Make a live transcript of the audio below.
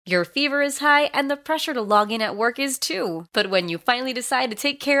Your fever is high and the pressure to log in at work is too. But when you finally decide to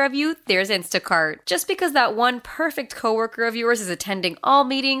take care of you, there's Instacart. Just because that one perfect coworker of yours is attending all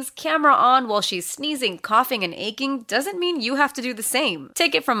meetings, camera on while she's sneezing, coughing, and aching, doesn't mean you have to do the same.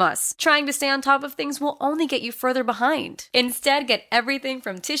 Take it from us. Trying to stay on top of things will only get you further behind. Instead, get everything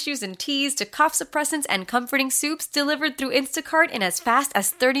from tissues and teas to cough suppressants and comforting soups delivered through Instacart in as fast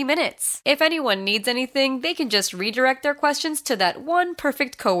as 30 minutes. If anyone needs anything, they can just redirect their questions to that one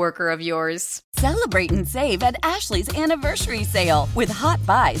perfect coworker of yours. Celebrate and save at Ashley's Anniversary Sale. With Hot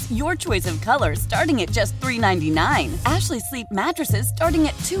Buys, your choice of colors starting at just $3.99. Ashley Sleep mattresses starting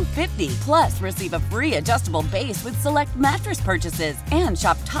at $2.50. Plus, receive a free adjustable base with select mattress purchases. And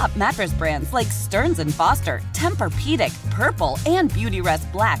shop top mattress brands like Stearns & Foster, Tempur-Pedic, Purple, and Beautyrest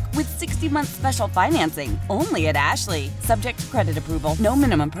Black with 60-month special financing. Only at Ashley. Subject to credit approval. No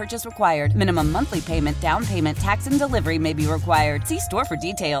minimum purchase required. Minimum monthly payment, down payment, tax, and delivery may be required. See store for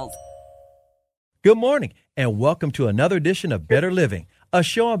details. Good morning, and welcome to another edition of Better Living, a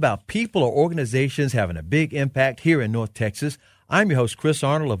show about people or organizations having a big impact here in North Texas. I'm your host, Chris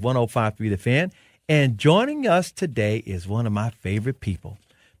Arnold of 105.3 The Fan, and joining us today is one of my favorite people,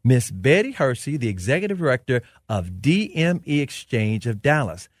 Miss Betty Hersey, the Executive Director of DME Exchange of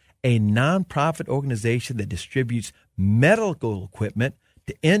Dallas, a nonprofit organization that distributes medical equipment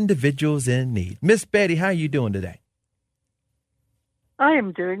to individuals in need. Miss Betty, how are you doing today? I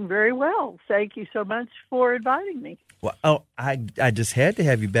am doing very well. Thank you so much for inviting me. Well, I just had to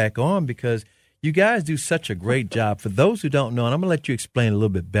have you back on because you guys do such a great job. For those who don't know, and I'm going to let you explain a little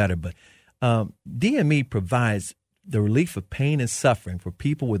bit better, but DME provides the relief of pain and suffering for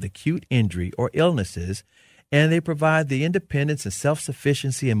people with acute injury or illnesses, and they provide the independence and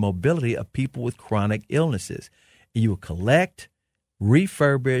self-sufficiency and mobility of people with chronic illnesses. You will collect,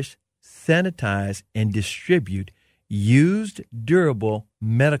 refurbish, sanitize, and distribute used, durable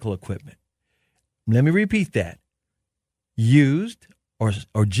medical equipment. Let me repeat that. Used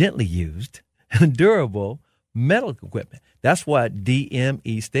or gently used, durable medical equipment. That's what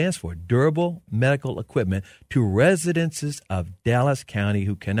DME stands for, durable medical equipment, to residences of Dallas County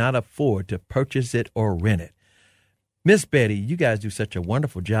who cannot afford to purchase it or rent it. Miss Betty, you guys do such a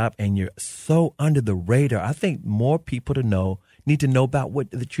wonderful job, and you're so under the radar. I think more people need to know about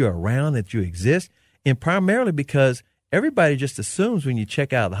that you're around, that you exist. And primarily because everybody just assumes when you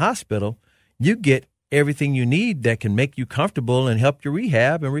check out of the hospital, you get everything you need that can make you comfortable and help your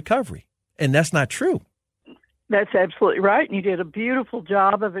rehab and recovery. And that's not true. That's absolutely right. And you did a beautiful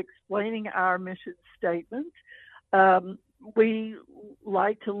job of explaining our mission statement. We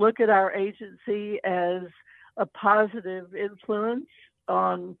like to look at our agency as a positive influence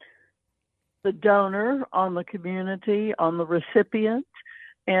on the donor, on the community, on the recipient.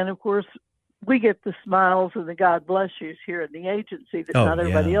 And of course, we get the smiles and the God bless yous here in the agency that not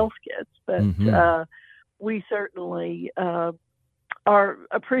everybody else gets. But we certainly are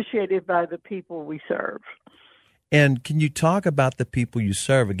appreciated by the people we serve. And can you talk about the people you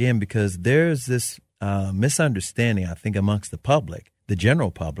serve again? Because there's this misunderstanding, I think, amongst the public, the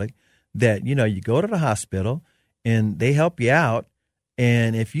general public, that, you go to the hospital and they help you out.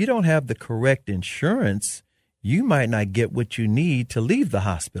 And if you don't have the correct insurance, you might not get what you need to leave the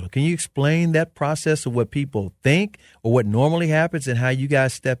hospital. Can you explain that process of what people think or what normally happens and how you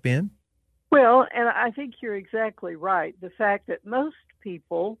guys step in? Well, and I think you're exactly right. The fact that most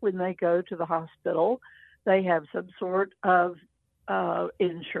people, when they go to the hospital, they have some sort of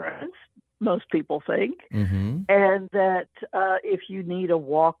insurance, most people think, and that if you need a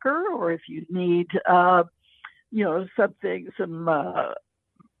walker or if you need, some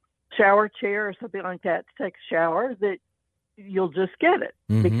shower chair or something like that to take a shower, that you'll just get it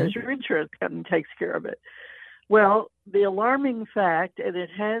because your insurance company takes care of it. Well, the alarming fact, and it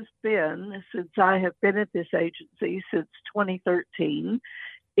has been since I have been at this agency since 2013,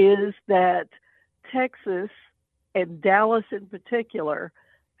 is that Texas, and Dallas in particular,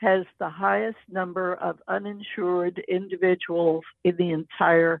 has the highest number of uninsured individuals in the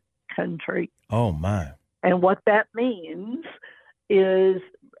entire country. Oh, my. And what that means is,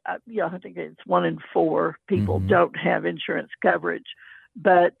 I think it's 1 in 4 people don't have insurance coverage.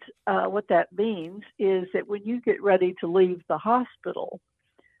 But what that means is that when you get ready to leave the hospital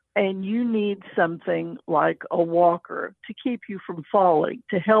and you need something like a walker to keep you from falling,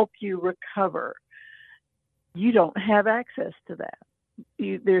 to help you recover, you don't have access to that.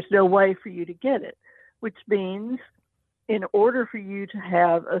 There's no way for you to get it, which means in order for you to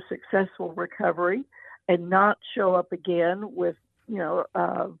have a successful recovery and not show up again with,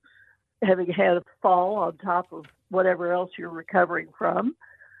 having had a fall on top of whatever else you're recovering from,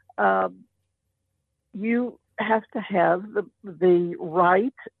 you have to have the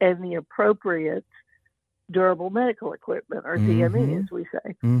right and the appropriate durable medical equipment, or DME, as we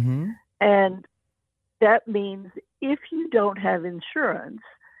say. And that means if you don't have insurance,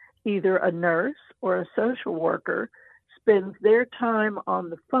 either a nurse or a social worker spends their time on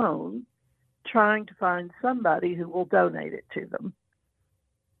the phone trying to find somebody who will donate it to them.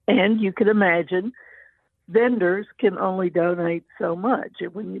 And you can imagine vendors can only donate so much.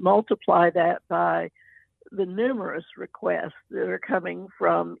 And when you multiply that by the numerous requests that are coming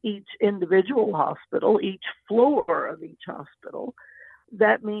from each individual hospital, each floor of each hospital,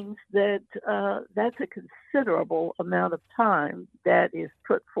 that means that that's a considerable amount of time that is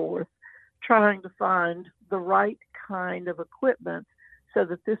put forth trying to find the right kind of equipment so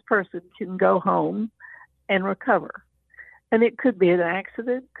that this person can go home and recover. And it could be an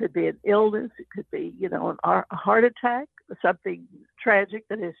accident, could be an illness, it could be, a heart attack, something tragic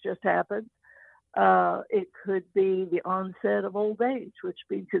that has just happened. It could be the onset of old age, which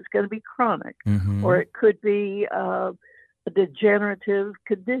means it's going to be chronic, or it could be a degenerative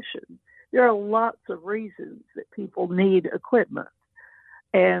condition. There are lots of reasons that people need equipment.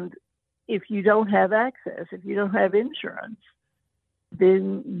 And if you don't have access, if you don't have insurance,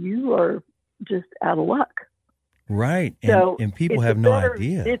 then you are just out of luck. Right. So and people have no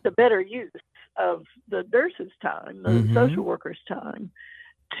idea. It's a better use of the nurse's time, the social worker's time,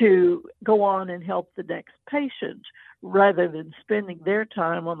 to go on and help the next patient rather than spending their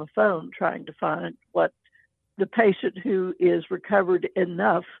time on the phone trying to find what the patient who is recovered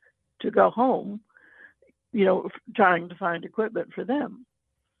enough to go home, trying to find equipment for them.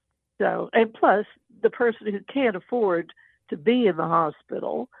 So, and plus, the person who can't afford to be in the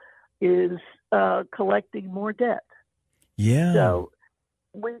hospital is collecting more debt. Yeah. So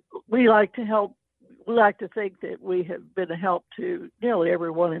we like to help. We like to think that we have been a help to nearly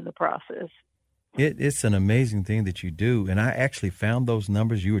everyone in the process. It's an amazing thing that you do. And I actually found those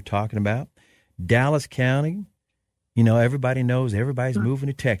numbers you were talking about. Dallas County, everybody knows everybody's moving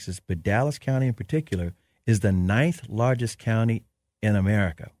to Texas, but Dallas County in particular is the 9th largest county in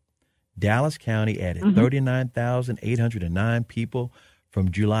America. Dallas County added 39,809 people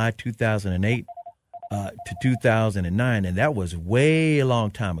from July 2008 to 2009, and that was way a long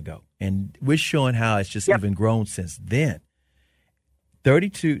time ago. And we're showing how it's just even grown since then.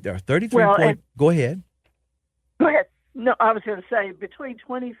 33 go ahead. Go ahead. No, I was going to say between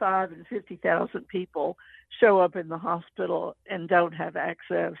 25 and 50,000 people show up in the hospital and don't have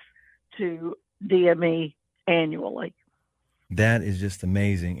access to DME annually. That is just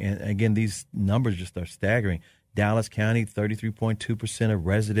amazing. And again, these numbers just are staggering. Dallas County, 33.2% of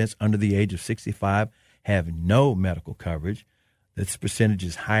residents under the age of 65 have no medical coverage. This percentage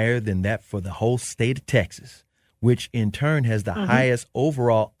is higher than that for the whole state of Texas, which in turn has the highest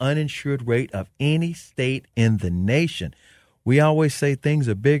overall uninsured rate of any state in the nation. We always say things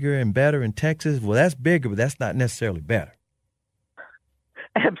are bigger and better in Texas. Well, that's bigger, but that's not necessarily better.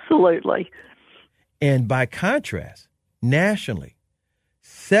 Absolutely. And by contrast, nationally,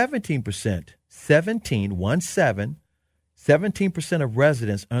 17% of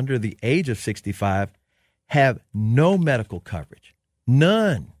residents under the age of 65 have no medical coverage.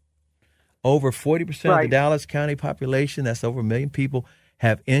 None. Over 40% of the Dallas County population, that's over 1 million people,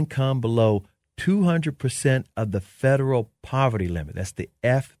 have income below 200% of the federal poverty limit. That's the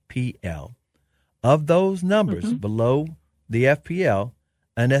FPL. Of those numbers below the FPL,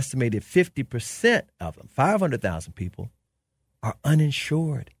 an estimated 50% of them, 500,000 people, are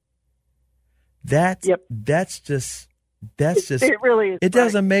uninsured. That's just it really is. It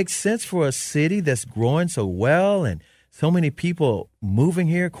doesn't make sense for a city that's growing so well and so many people moving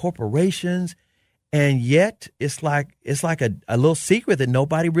here, corporations, and yet it's like a little secret that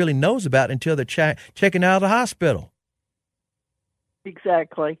nobody really knows about until they're checking out of the hospital.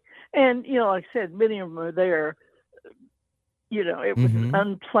 Exactly. And, like I said, many of them are there. It was an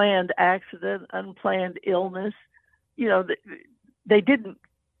unplanned accident, unplanned illness. They didn't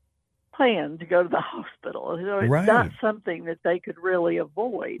plan to go to the hospital. It's not something that they could really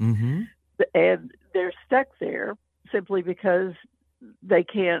avoid. And they're stuck there simply because they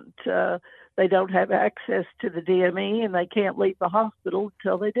can't, they don't have access to the DME and they can't leave the hospital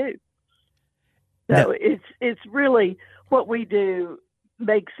until they do. So it's really what we do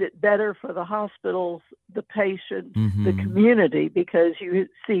makes it better for the hospitals, the patients, the community, because you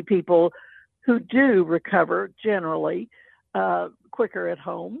see people who do recover generally quicker at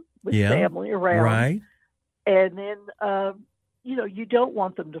home with family around. Right. And then, you don't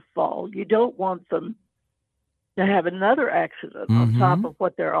want them to fall. You don't want them to have another accident on top of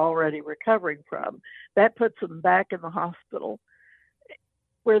what they're already recovering from. That puts them back in the hospital.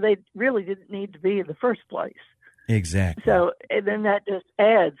 where they really didn't need to be in the first place. Exactly. So, and then that just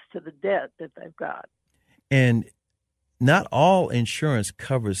adds to the debt that they've got. And not all insurance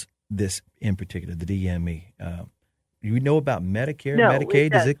covers this in particular, the DME. You know about Medicare, No,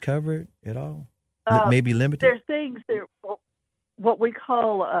 Medicaid? Does it cover it at all? Maybe limited? There's things that what we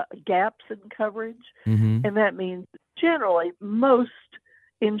call gaps in coverage, Mm-hmm. and that means generally most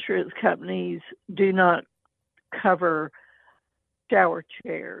insurance companies do not cover shower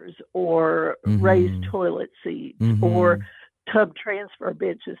chairs or Mm-hmm. raised toilet seats Mm-hmm. or tub transfer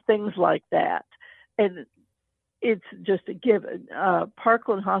benches, things like that. And it's just a given.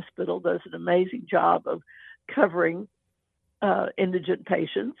 Parkland Hospital does an amazing job of covering indigent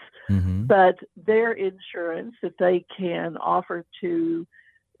patients, Mm-hmm. but their insurance that they can offer to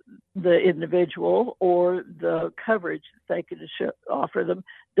the individual or the coverage that they can offer them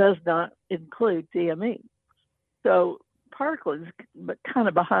does not include DME. So Parkland's kind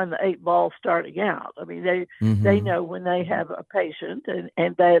of behind the eight ball starting out. I mean, Mm-hmm. they know when they have a patient,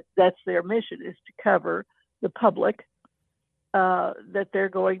 and that's their mission, is to cover the public that they're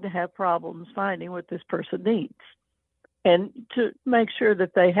going to have problems finding what this person needs, and to make sure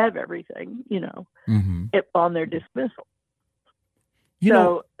that they have everything, Mm-hmm. on their dismissal.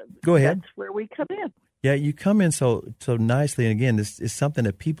 Go ahead. That's where we come in. Yeah, you come in so nicely. And again, this is something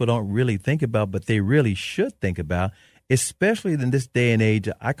that people don't really think about, but they really should think about, especially in this day and age.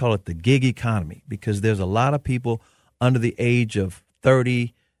 I call it the gig economy, because there's a lot of people under the age of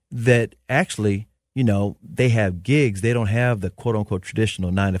 30 that actually, they have gigs. They don't have the quote unquote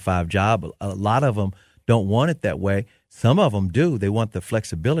traditional 9-to-5 job. A lot of them don't want it that way. Some of them do. They want the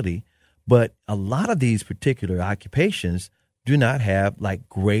flexibility. But a lot of these particular occupations do not have like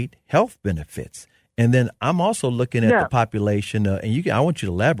great health benefits. And then I'm also looking at the population, and I want you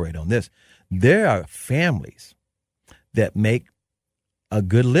to elaborate on this. There are families that make a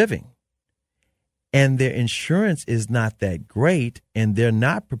good living, and their insurance is not that great, and they're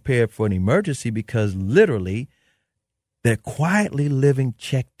not prepared for an emergency because literally they're quietly living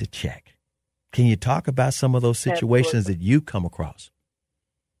check to check. Can you talk about some of those situations that you come across?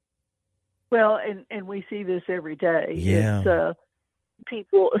 Well, and we see this every day. Yeah. It's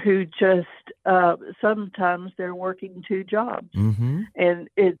people who just sometimes they're working two jobs, Mm-hmm. and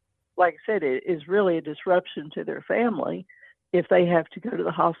it, like I said, it is really a disruption to their family if they have to go to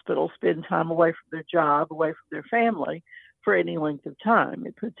the hospital, spend time away from their job, away from their family for any length of time.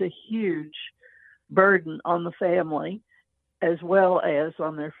 It puts a huge burden on the family as well as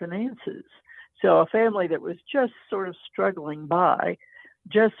on their finances. So a family that was just sort of struggling by,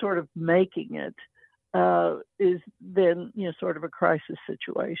 just sort of making it, is then, sort of a crisis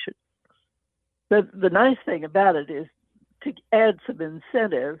situation. But the nice thing about it is to add some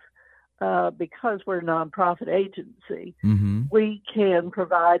incentive, because we're a nonprofit agency, Mm-hmm. we can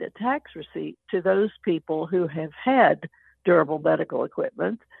provide a tax receipt to those people who have had durable medical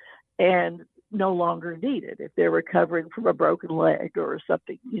equipment and no longer need it. If they're recovering from a broken leg or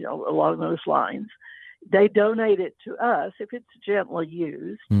something, along those lines, they donate it to us. If it's gently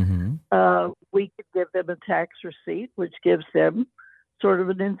used, Mm-hmm. we could give them a tax receipt, which gives them sort of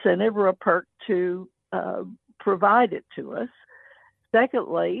an incentive or a perk to provide it to us.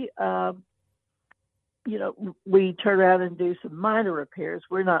 Secondly, we turn around and do some minor repairs.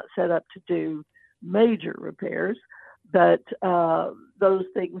 We're not set up to do major repairs, but those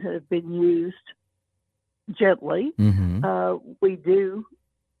things that have been used gently, Mm-hmm. we do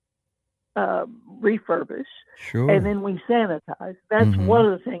refurbish, Sure. and then we sanitize. That's Mhm. one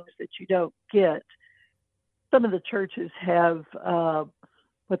of the things that you don't get. Some of the churches have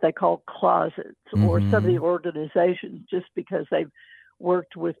what they call closets, or some of the organizations, just because they've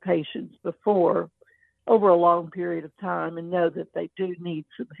worked with patients before over a long period of time and know that they do need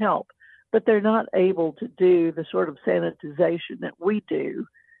some help, but they're not able to do the sort of sanitization that we do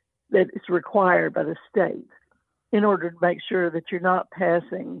that is required by the state in order to make sure that you're not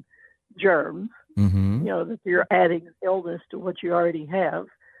passing germs, Mm-hmm. that you're adding illness to what you already have,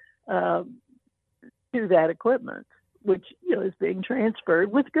 to that equipment, which, is being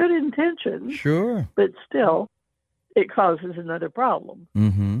transferred with good intentions, Sure. but still it causes another problem.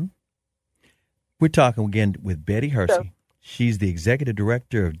 Mm-hmm. We're talking again with Betty Hersey. So- She's the executive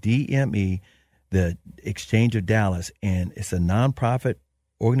director of DME, the Exchange of Dallas, and it's a nonprofit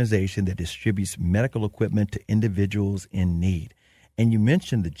organization that distributes medical equipment to individuals in need. And you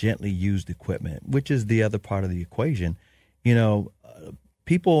mentioned the gently used equipment, which is the other part of the equation.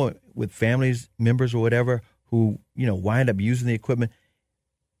 People with families, members or whatever, who, wind up using the equipment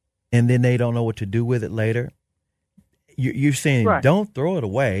and then they don't know what to do with it later. You're saying Right. Don't throw it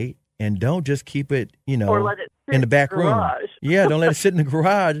away and don't just keep it, or let it sit in the back in room. garage. Yeah, don't let it sit in the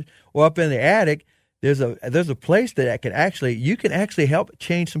garage or up in the attic. There's a place that you can actually help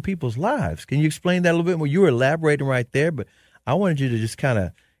change some people's lives. Can you explain that a little bit more? You were elaborating right there, but I wanted you to just kind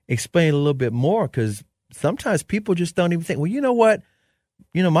of explain a little bit more, because sometimes people just don't even think, well, you know what?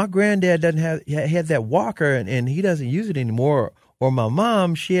 My granddad had that walker and he doesn't use it anymore. Or my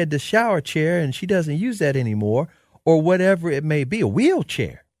mom, she had the shower chair and she doesn't use that anymore, or whatever it may be, a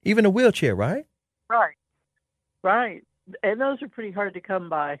wheelchair, even a wheelchair, right? Right. And those are pretty hard to come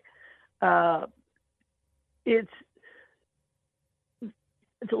by. It's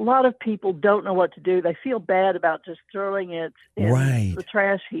a lot of people don't know what to do. They feel bad about just throwing it in the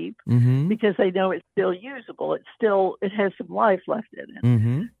trash heap because they know it's still usable. It has some life left in it.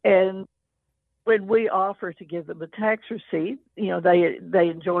 Mm-hmm. And when we offer to give them a tax receipt, they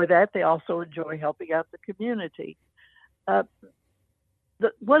enjoy that. They also enjoy helping out the community. I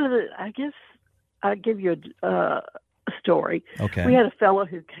guess I'll give you a story. Okay. We had a fellow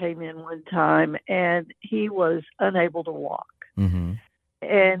who came in one time and he was unable to walk. Mm-hmm.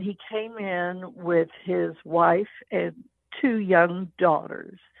 And he came in with his wife and 2 young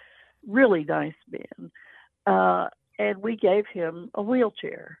daughters, really nice men. And we gave him a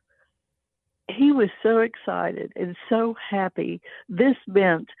wheelchair. He was so excited and so happy. This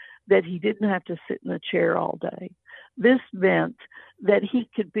meant that he didn't have to sit in a chair all day. This meant that he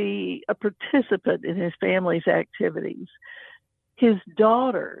could be a participant in his family's activities. His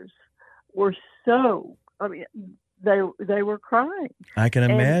daughters were they were crying. I can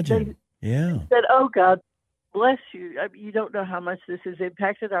imagine. They said, "Oh, God bless you. You don't know how much this has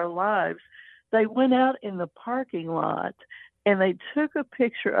impacted our lives." They went out in the parking lot and they took a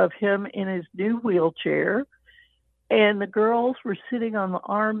picture of him in his new wheelchair, and the girls were sitting on the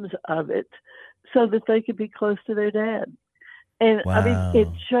arms of it so that they could be close to their dad. And wow. It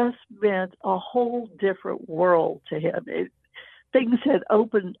just meant a whole different world to him. Things had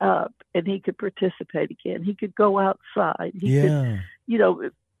opened up and he could participate again. He could go outside. He could,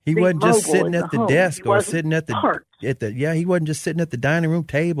 he wasn't just sitting at the desk or sitting at he wasn't just sitting at the dining room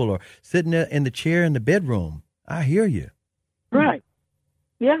table or sitting in the chair in the bedroom. I hear you. Right.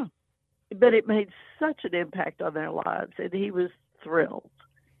 Yeah. But it made such an impact on their lives, and he was thrilled.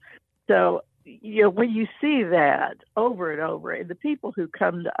 So, when you see that over and over, and the people who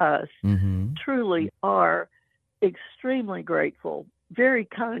come to us truly are extremely grateful, very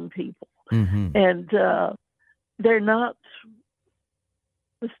kind people. Mm-hmm. And they're not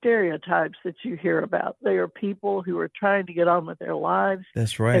the stereotypes that you hear about. They are people who are trying to get on with their lives.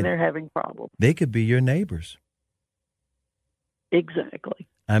 That's right. And they're having problems. They could be your neighbors. Exactly.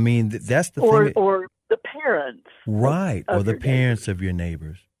 I mean, that's the thing. Or the parents. Right. Or the parents of your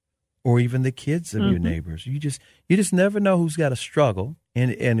neighbors. Or even the kids of your neighbors. You just never know who's got a struggle.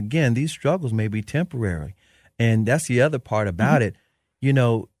 And again, these struggles may be temporary. And that's the other part about it.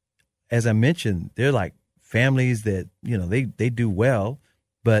 As I mentioned, they're like families that, they do well,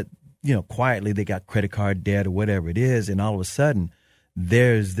 but, quietly they got credit card debt or whatever it is. And all of a sudden,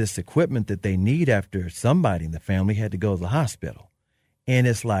 there's this equipment that they need after somebody in the family had to go to the hospital. And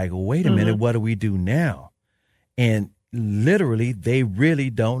it's like, wait a minute, what do we do now? And literally, they really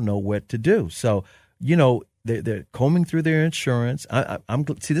don't know what to do. So, they're combing through their insurance.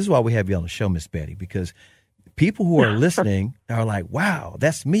 See, this is why we have you on the show, Miss Betty, because people who are listening are like, wow,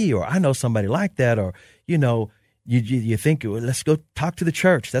 that's me, or I know somebody like that, or, you think, well, let's go talk to the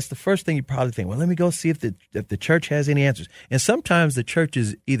church. That's the first thing you probably think. Well, let me go see if the church has any answers. And sometimes the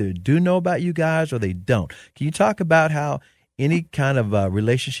churches either do know about you guys or they don't. Can you talk about how any kind of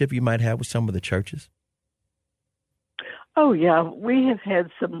relationship you might have with some of the churches? Oh, yeah. We have had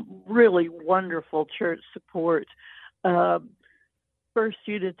some really wonderful church support. First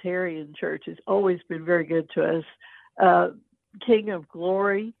Unitarian Church has always been very good to us. King of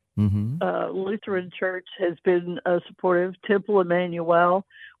Glory, Lutheran Church has been supportive. Temple Emmanuel.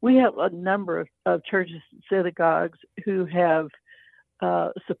 We have a number of churches and synagogues who have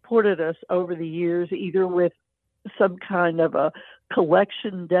supported us over the years, either with some kind of a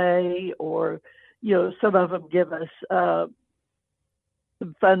collection day, or some of them give us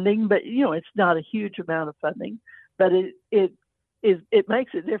some funding, but it's not a huge amount of funding, but it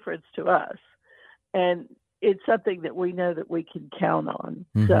makes a difference to us, and it's something that we know that we can count on.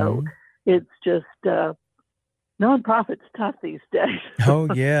 So it's just nonprofit's tough these days.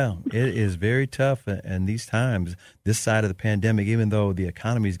 Oh yeah, it is very tough, and these times, this side of the pandemic, even though the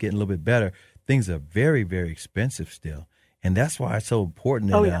economy is getting a little bit better, things are very, very expensive still, and that's why it's so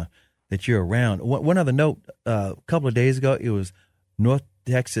important that that you're around. One other note: a couple of days ago, it was North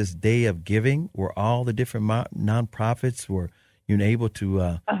Texas Day of Giving, where all the different nonprofits were, You're able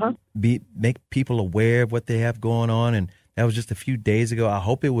to make people aware of what they have going on, and that was just a few days ago. I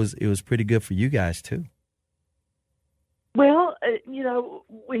hope it was pretty good for you guys too. Well,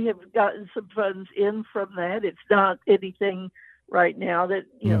 we have gotten some funds in from that. It's not anything right now that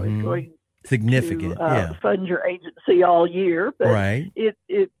is going significant to fund your agency all year, but right.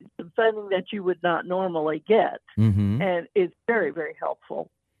 It's funding that you would not normally get, and it's very, very helpful.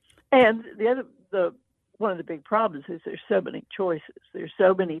 And one of the big problems is there's so many choices. There's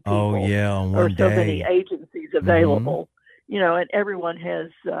so many people, on one so day. many agencies available. And everyone has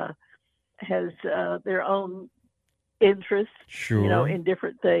their own interests, sure. in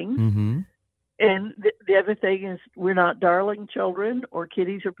different things. And the other thing is we're not darling children or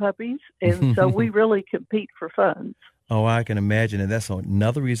kitties or puppies, and so we really compete for funds. Oh, I can imagine, and that's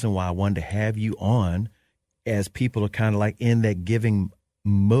another reason why I wanted to have you on, as people are kind of like in that giving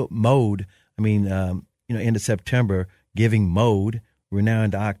mode. I mean, end of September, giving mode. We're now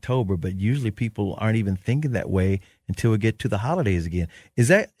into October, but usually people aren't even thinking that way until we get to the holidays again. Is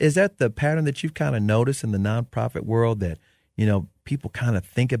that the pattern that you've kind of noticed in the nonprofit world, that people kind of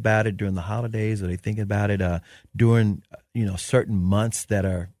think about it during the holidays, or they think about it during certain months that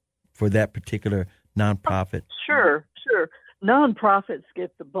are for that particular nonprofit? Sure. Nonprofits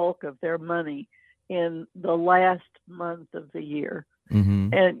get the bulk of their money in the last month of the year,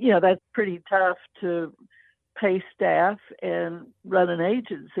 and that's pretty tough to pay staff and run an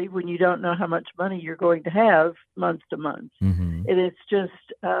agency when you don't know how much money you're going to have month to month. And it's just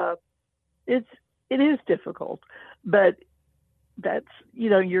it is difficult, but that's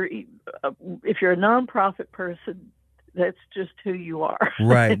if you're a nonprofit person, that's just who you are.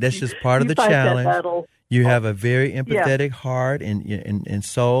 Right. That's just part of the challenge. You have a very empathetic heart and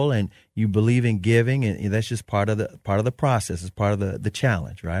soul, and you believe in giving, and that's just part of the process. It's part of the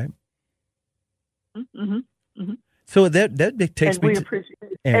challenge, right? So that takes and we appreciate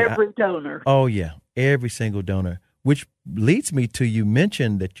every donor. Oh yeah, every single donor. Which leads me to, you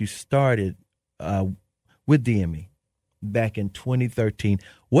mentioned that you started with DME back in 2013.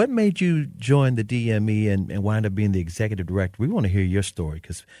 What made you join the DME and wind up being the executive director? We want to hear your story,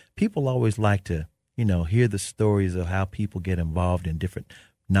 because people always like to, hear the stories of how people get involved in different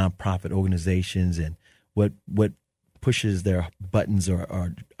nonprofit organizations and what pushes their buttons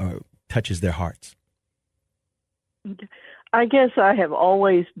or touches their hearts. I guess I have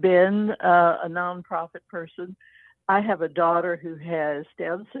always been a nonprofit person. I have a daughter who has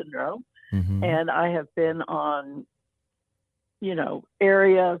Down syndrome, and I have been on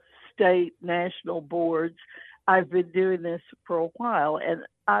area, state, national boards. I've been doing this for a while, and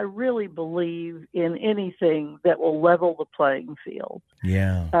I really believe in anything that will level the playing field.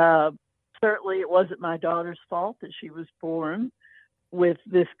 Yeah. Certainly it wasn't my daughter's fault that she was born with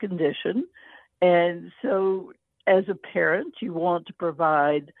this condition. And so as a parent, you want to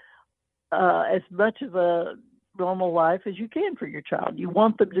provide as much of a normal life as you can for your child. You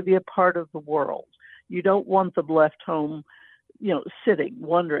want them to be a part of the world. You don't want them left home sitting,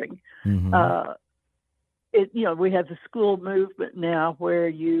 wondering. We have the school movement now where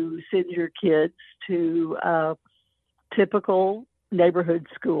you send your kids to typical neighborhood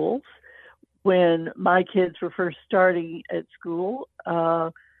schools. When my kids were first starting at school,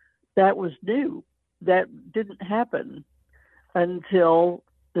 that was new. That didn't happen until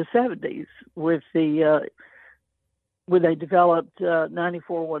the 70s with when they developed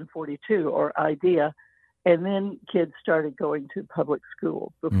 94-142 or IDEA. And then kids started going to public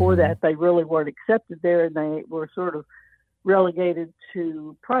schools. Before that, they really weren't accepted there, and they were sort of relegated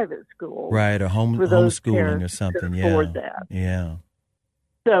to private schools. Right, or homeschooling or something. Yeah. Afford that. Yeah.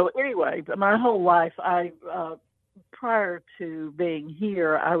 So anyway, my whole life, prior to being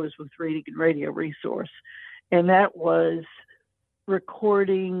here, I was with Reading and Radio Resource, and that was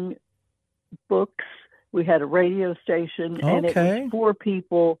recording books. We had a radio station, and it was for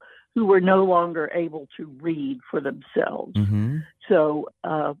people who were no longer able to read for themselves. So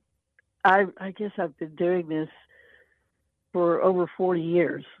I guess I've been doing this for over 40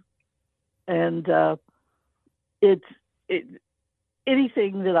 years. And it's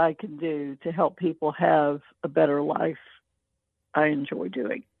anything that I can do to help people have a better life, I enjoy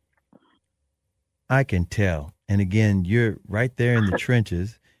doing. I can tell. And again, you're right there in the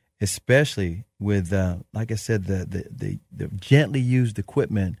trenches, especially with, like I said, the gently used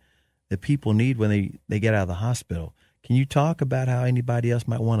equipment that people need when they get out of the hospital. Can you talk about how anybody else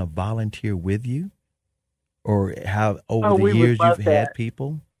might want to volunteer with you, or how over the years you've had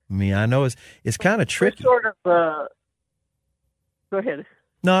people? I mean, I know it's kind of tricky. We're sort of, go ahead.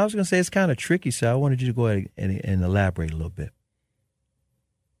 No, I was going to say it's kind of tricky, so I wanted you to go ahead and elaborate a little bit.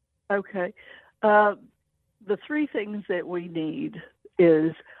 Okay. the three things that we need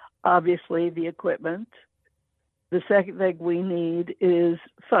is obviously the equipment. The second thing we need is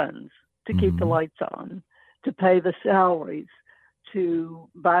funds to keep the lights on, to pay the salaries, to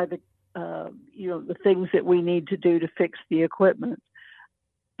buy the the things that we need to do to fix the equipment.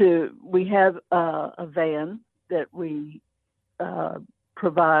 We have a van that we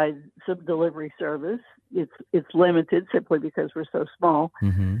provide some delivery service. It's limited simply because we're so small.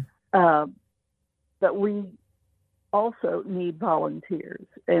 But we also need volunteers,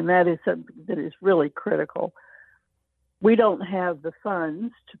 and that is something that is really critical. We don't have the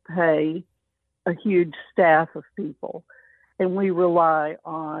funds to pay a huge staff of people, and we rely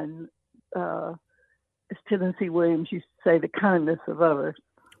on, as Tennessee Williams used to say, the kindness of others.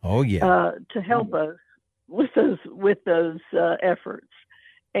 Oh yeah, to help us with those efforts.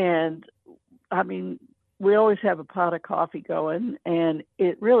 And I mean, we always have a pot of coffee going, and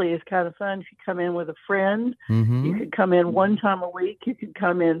it really is kind of fun if you come in with a friend. You can come in one time a week. You can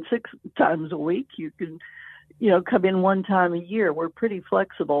come in 6 times a week. You can, come in one time a year. We're pretty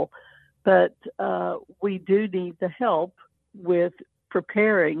flexible, but we do need the help with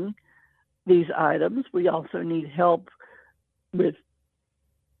preparing these items. We also need help with,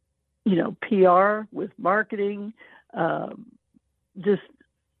 PR, with marketing, just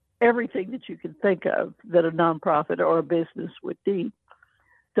everything that you can think of that a nonprofit or a business would need.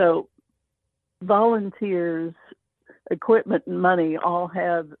 So volunteers, equipment, and money all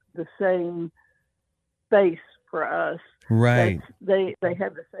have the same base for us. Right. They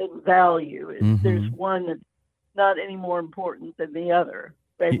have the same value. There's one that's not any more important than the other,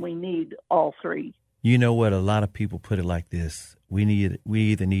 and we need all three. You know what? A lot of people put it like this. We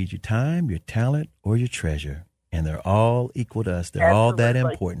either need your time, your talent, or your treasure. And they're all equal to us. They're all that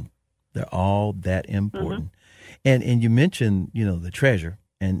important. They're all that important. And you mentioned, the treasure.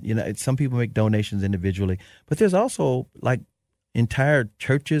 And, some people make donations individually. But there's also, like, entire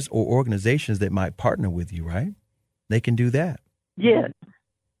churches or organizations that might partner with you, right? They can do that. Yes.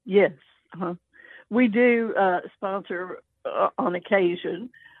 We do sponsor on occasion.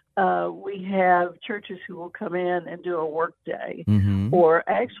 We have churches who will come in and do a work day, or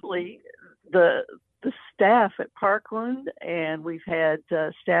actually the staff at Parkland, and we've had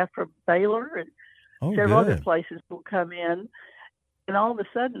staff from Baylor and several other places will come in, and all of a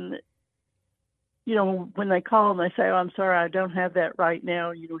sudden, when they call and they say, "Oh, I'm sorry, I don't have that right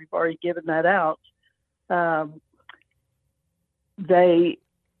now," we've already given that out. They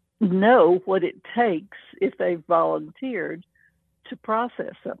know what it takes if they've volunteered to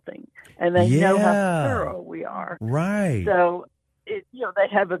process something, and they know how thorough we are. Right. So, they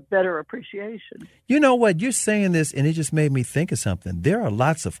have a better appreciation. You know what? You're saying this, and it just made me think of something. There are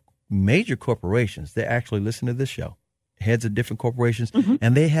lots of major corporations that actually listen to this show, heads of different corporations,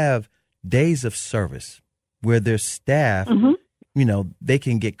 and they have days of service where their staff, they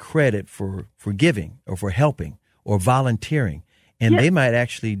can get credit for giving or for helping or volunteering. And they might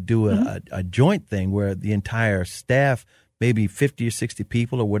actually do a joint thing where the entire staff, maybe 50 or 60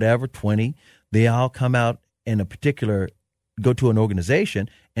 people or whatever, 20, they all come out in a particular, go to an organization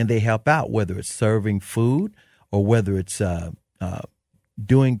and they help out, whether it's serving food or whether it's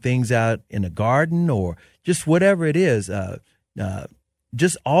doing things out in a garden or just whatever it is,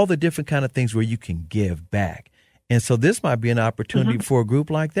 just all the different kind of things where you can give back. And so this might be an opportunity for a group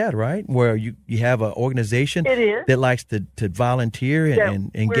like that, right? Where you have an organization that likes to volunteer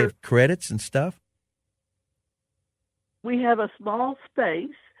and give credits and stuff. We have a small space,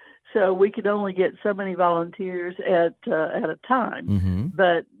 so we can only get so many volunteers at a time.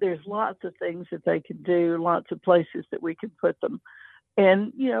 But there's lots of things that they can do, lots of places that we can put them.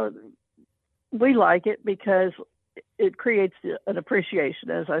 And, we like it because it creates an appreciation,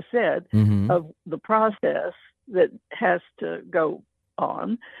 as I said, of the process that has to go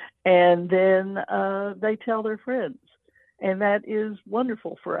on. And then they tell their friends. And that is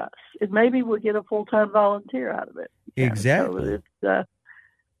wonderful for us. And maybe we'll get a full-time volunteer out of it. Exactly. So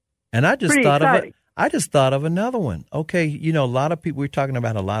and I just thought of another one. Okay, a lot of people, we're talking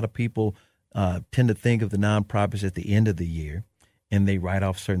about a lot of people tend to think of the nonprofits at the end of the year, and they write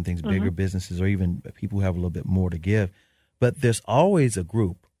off certain things, bigger businesses or even people who have a little bit more to give. But there's always a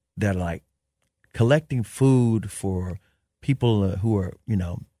group that are like collecting food for people who are,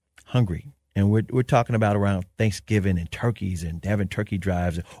 hungry. And we're talking about around Thanksgiving and turkeys and having turkey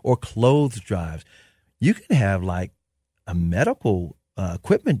drives or clothes drives. You can have like a medical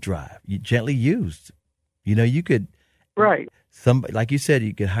equipment drive, gently used. You could, somebody, like you said,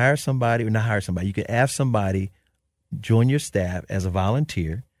 you could hire somebody, or not hire somebody. You could have somebody join your staff as a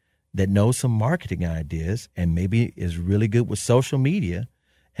volunteer that knows some marketing ideas and maybe is really good with social media,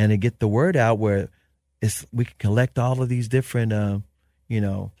 and to get the word out where we can collect all of these different,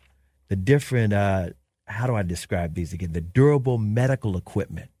 the different, how do I describe these again? The durable medical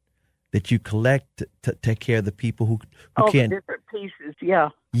equipment that you collect to take care of the people who all can't. The different pieces, yeah.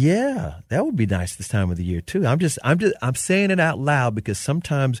 Yeah, that would be nice this time of the year too. I'm saying it out loud because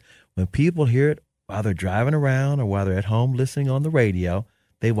sometimes when people hear it while they're driving around or while they're at home listening on the radio,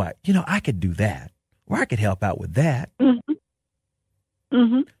 they want, I could do that, or I could help out with that. Mm-hmm.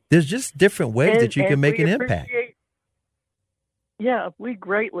 Mm-hmm. There's just different ways that you can make an impact. Yeah, we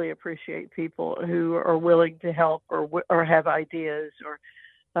greatly appreciate people who are willing to help or have ideas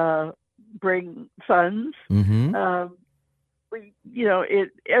or bring funds. Mm-hmm.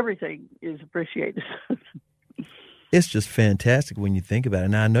 Everything is appreciated. It's just fantastic when you think about it.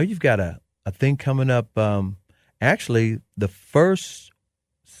 Now, I know you've got a thing coming up, actually, the first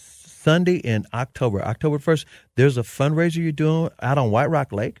Sunday in October 1st. There's a fundraiser you're doing out on White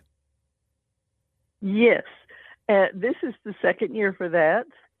Rock Lake. Yes. This is the second year for that.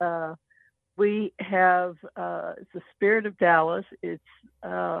 We have it's the Spirit of Dallas. It's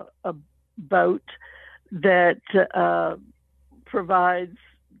a boat that provides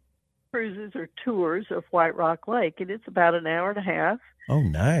cruises or tours of White Rock Lake, and it's about an hour and a half. Oh,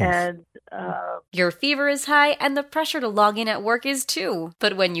 nice. And your fever is high and the pressure to log in at work is too.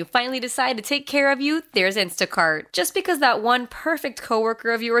 But when you finally decide to take care of you, there's Instacart. Just because that one perfect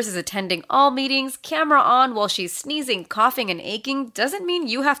coworker of yours is attending all meetings, camera on while she's sneezing, coughing, and aching, doesn't mean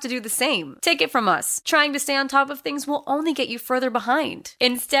you have to do the same. Take it from us. Trying to stay on top of things will only get you further behind.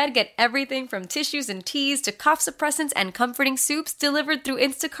 Instead, get everything from tissues and teas to cough suppressants and comforting soups delivered through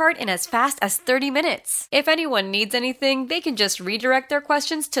Instacart in as fast as 30 minutes. If anyone needs anything, they can just redirect their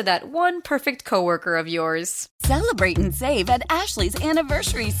questions to that one perfect coworker of yours. Celebrate and save at Ashley's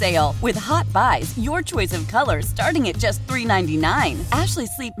Anniversary Sale. With Hot Buys, your choice of colors starting at just $3.99. Ashley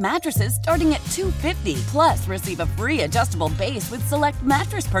Sleep mattresses starting at $2.50. Plus, receive a free adjustable base with select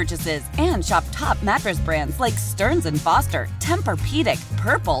mattress purchases. And shop top mattress brands like Stearns & Foster, Tempur-Pedic,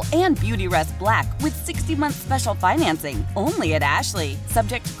 Purple, and Beautyrest Black with 60-month special financing. Only at Ashley.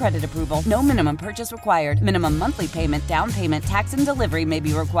 Subject to credit approval. No minimum purchase required. Minimum monthly payment, down payment, tax, and delivery may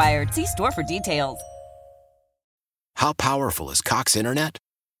be required. See store for details. How powerful is Cox Internet?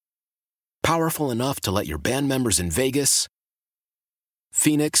 Powerful enough to let your band members in Vegas,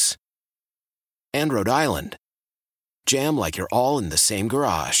 Phoenix, and Rhode Island jam like you're all in the same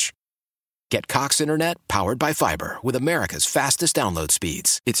garage. Get Cox Internet powered by fiber with America's fastest download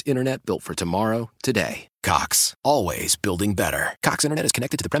speeds. It's internet built for tomorrow, today. Cox, always building better. Cox Internet is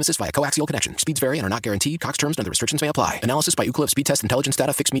connected to the premises via coaxial connection. Speeds vary and are not guaranteed. Cox terms and other restrictions may apply. Analysis by Ookla Speed Test Intelligence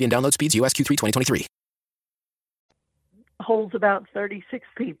Data. Fixed median download speeds. US Q3 2023. Holds about 36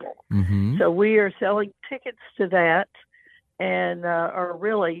 people. Mm-hmm. So we are selling tickets to that and are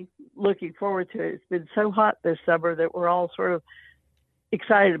really looking forward to it. It's been so hot this summer that we're all sort of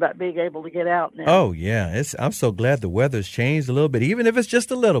excited about being able to get out now. Oh, yeah. I'm so glad the weather's changed a little bit. Even if it's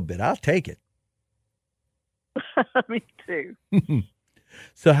just a little bit, I'll take it. Me too.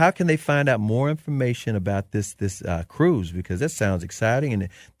 So how can they find out more information about this cruise? Because that sounds exciting. And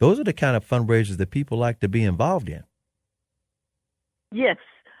those are the kind of fundraisers that people like to be involved in. Yes.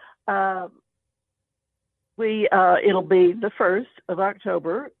 It'll be the 1st of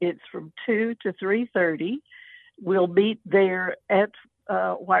October. It's from 2 to 3:30. We'll meet there at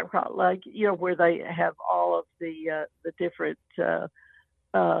White Rock Lake, where they have all of the different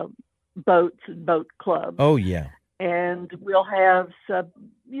boats and boat clubs. Oh, yeah. And we'll have some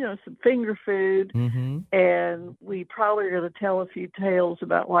finger food. Mm-hmm. And we probably are going to tell a few tales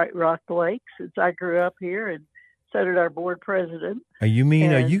about White Rock Lake since I grew up here, and so did our board president. Are you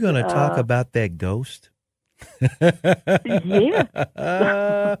going to talk about that ghost? Yeah.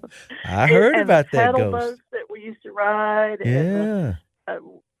 I heard about that paddle ghost. Boats that we used to ride. Yeah. And,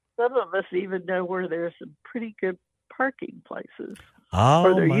 some of us even know where there's some pretty good parking places.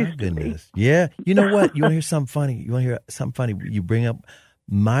 Oh, my goodness. Yeah. You know what? You want to hear something funny? You bring up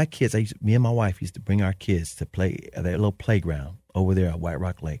my kids. Me and my wife used to bring our kids to play at their little playground over there at White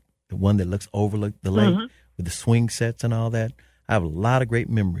Rock Lake, the one that overlooks the lake with the swing sets and all that. I have a lot of great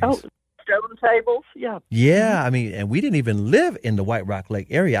memories. Oh, stone tables. Yeah. Yeah. I mean, and we didn't even live in the White Rock Lake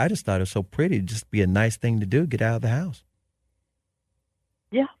area. I just thought it was so pretty. It'd just be a nice thing to do, get out of the house.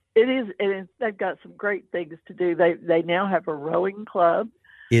 Yeah. It is, and they've got some great things to do. They now have a rowing club.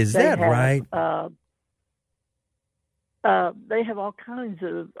 Is that right? They have all kinds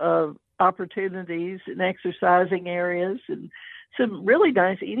of opportunities and exercising areas, and some really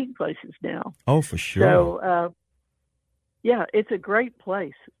nice eating places now. Oh, for sure. So, yeah, it's a great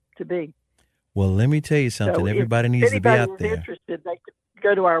place to be. Well, let me tell you something. So everybody needs to be out there. If anybody is interested, they could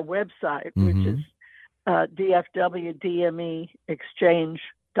go to our website, which is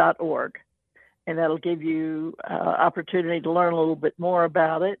DFWDMEExchange.org. And that'll give you opportunity to learn a little bit more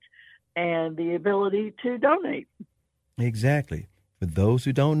about it and the ability to donate. Exactly. For those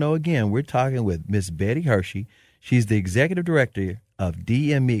who don't know, again, we're talking with Miss Betty Hershey. She's the executive director of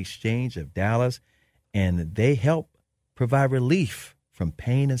DME Exchange of Dallas, and they help provide relief from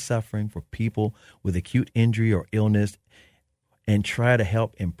pain and suffering for people with acute injury or illness, and try to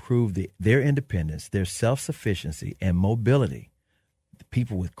help improve their independence, their self-sufficiency, and mobility. The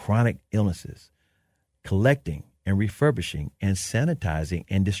people with chronic illnesses, collecting and refurbishing and sanitizing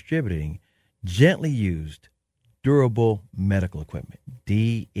and distributing gently used durable medical equipment,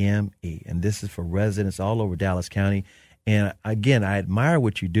 DME. And this is for residents all over Dallas County. And again, I admire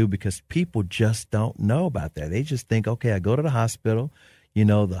what you do because people just don't know about that. They just think, okay, I go to the hospital,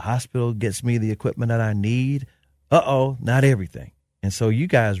 the hospital gets me the equipment that I need. Not everything. And so you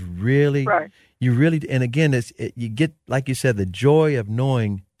guys really, right. And again, you get, like you said, the joy of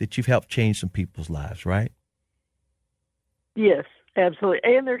knowing that you've helped change some people's lives, right? Yes, absolutely.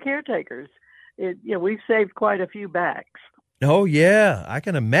 And they're caretakers. We've saved quite a few backs. Oh, yeah. I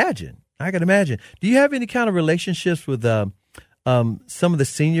can imagine. Do you have any kind of relationships with some of the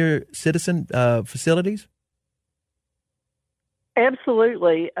senior citizen facilities?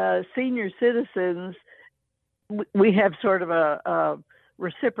 Absolutely. Senior citizens, we have sort of a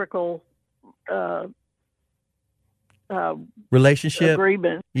reciprocal relationship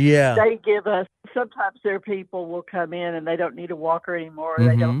agreement. Yeah. They give us, sometimes their people will come in and they don't need a walker anymore. Or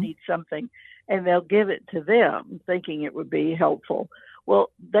They don't need something, and they'll give it to them thinking it would be helpful.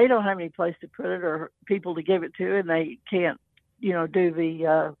 Well, they don't have any place to put it or people to give it to, and they can't, do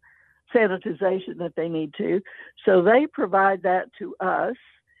the sanitization that they need to. So they provide that to us,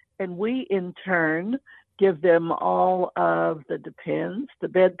 and we in turn give them all of the Depends, the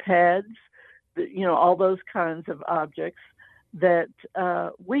bed pads, all those kinds of objects that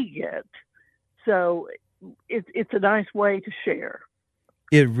we get. So it's a nice way to share.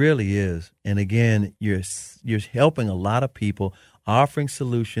 It really is. And again, you're helping a lot of people, offering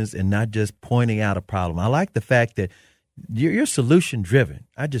solutions and not just pointing out a problem. I like the fact that you're solution driven.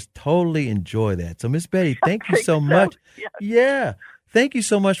 I just totally enjoy that. So Miss Betty, thank you so much. Yeah. Thank you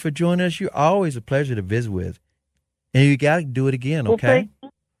so much for joining us. You're always a pleasure to visit with. And you got to do it again, okay?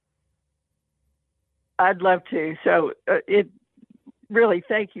 Well, I'd love to. So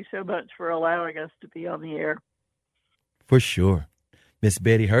thank you so much for allowing us to be on the air. For sure. Miss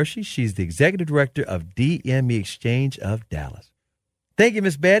Betty Hershey, she's the executive director of DME Exchange of Dallas. Thank you,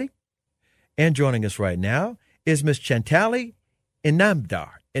 Miss Betty. And joining us right now is Miss Chantali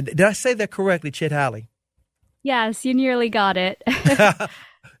Inamdar. And did I say that correctly, Chantali? Yes, you nearly got it.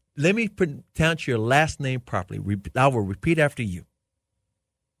 Let me pronounce your last name properly. I will repeat after you.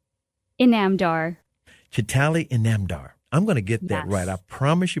 Inamdar. Chantali Inamdar. I'm going to get that right. I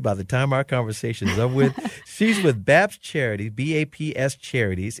promise you by the time our conversation is over with. She's with BAPS Charities, BAPS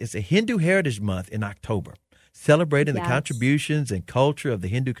Charities. It's a Hindu Heritage Month in October, celebrating the contributions and culture of the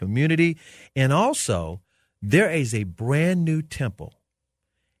Hindu community. And also, there is a brand new temple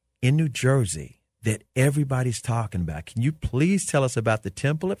in New Jersey that everybody's talking about. Can you please tell us about the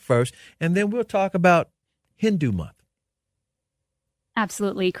temple at first, and then we'll talk about Hindu Month?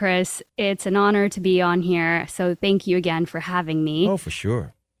 Absolutely, Chris. It's an honor to be on here, so thank you again for having me. Oh, for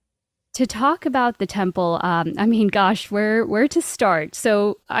sure. To talk about the temple, where to start?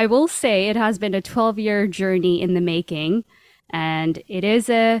 So I will say it has been a 12-year journey in the making, and it is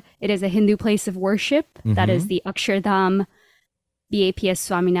a Hindu place of worship. Mm-hmm. That is the Akshardham BAPS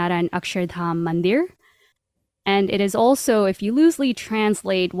Swaminarayan Akshardham Mandir. And it is also, if you loosely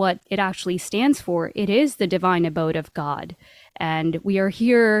translate what it actually stands for, it is the divine abode of God. And we are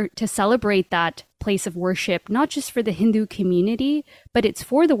here to celebrate that place of worship, not just for the Hindu community, but it's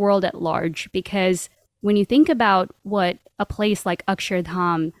for the world at large. Because when you think about what a place like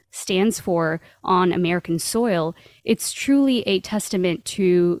Akshardham stands for on American soil, it's truly a testament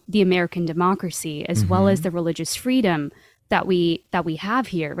to the American democracy, as well as the religious freedom that we have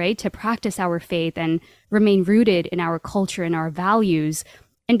here, right? To practice our faith and remain rooted in our culture and our values,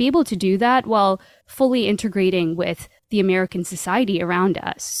 and be able to do that while fully integrating with the American society around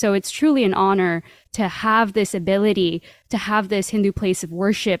us. So it's truly an honor to have this ability, to have this Hindu place of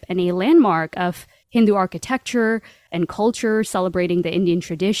worship and a landmark of Hindu architecture and culture celebrating the Indian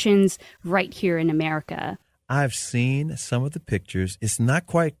traditions right here in America. I've seen some of the pictures. It's not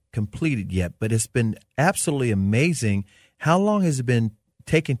quite completed yet, but it's been absolutely amazing. How long has it been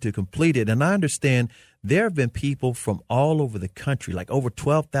taken to complete it? And I understand there have been people from all over the country, like over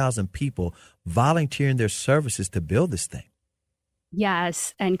 12,000 people, volunteering their services to build this thing.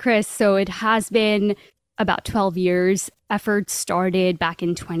 Yes. And Chris, so it has been about 12 years. Efforts started back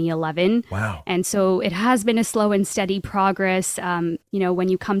in 2011. Wow. And so it has been a slow and steady progress. When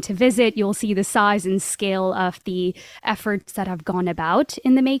you come to visit, you'll see the size and scale of the efforts that have gone about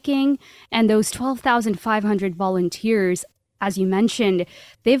in the making. And those 12,500 volunteers, as you mentioned,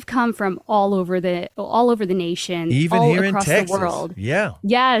 they've come from all over the nation, even all here across in Texas. the world. Yeah.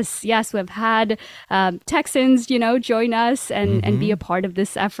 Yes, we've had Texans, join us and be a part of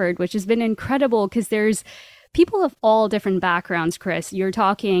this effort, which has been incredible because there's people of all different backgrounds, Chris. You're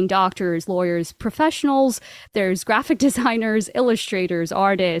talking doctors, lawyers, professionals. There's graphic designers, illustrators,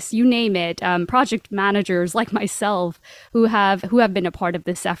 artists, you name it, project managers like myself who have been a part of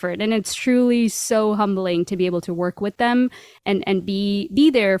this effort. And it's truly so humbling to be able to work with them and be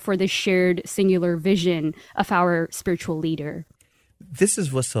there for the shared singular vision of our spiritual leader. This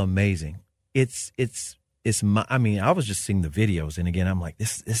is what's so amazing. I was just seeing the videos, and again, I'm like,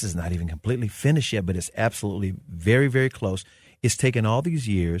 this is not even completely finished yet, but it's absolutely very, very close. It's taken all these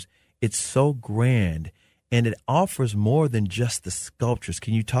years. It's so grand, and it offers more than just the sculptures.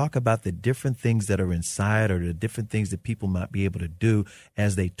 Can you talk about the different things that are inside or the different things that people might be able to do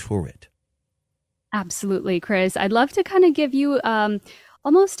as they tour it? Absolutely, Chris. I'd love to kind of give you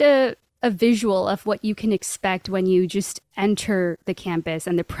almost a visual of what you can expect when you just enter the campus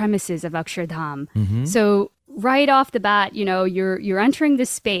and the premises of Akshardham. Mm-hmm. So right off the bat, you're entering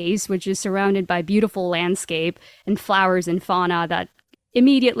this space, which is surrounded by beautiful landscape and flowers and fauna that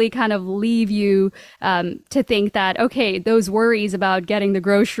immediately kind of leave you to think that, okay, those worries about getting the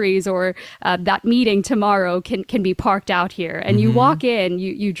groceries or that meeting tomorrow can be parked out here. And you walk in,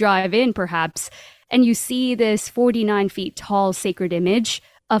 you drive in perhaps, and you see this 49 feet tall sacred image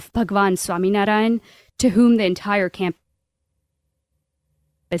of Bhagwan Swaminarayan, to whom the entire campus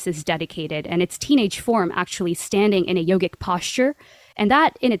is dedicated, and its teenage form actually standing in a yogic posture. And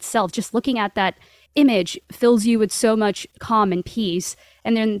that in itself, just looking at that image, fills you with so much calm and peace.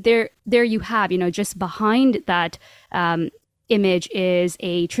 And then there you have, just behind that image is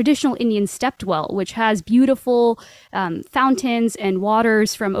a traditional Indian stepped well, which has beautiful fountains and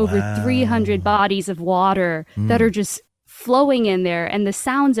waters from over 300 bodies of water that are just flowing in there, and the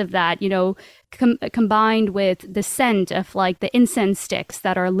sounds of that, combined with the scent of like the incense sticks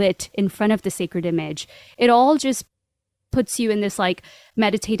that are lit in front of the sacred image, it all just puts you in this like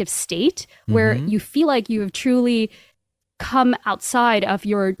meditative state where you feel like you have truly come outside of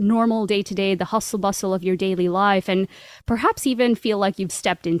your normal day-to-day, the hustle bustle of your daily life, and perhaps even feel like you've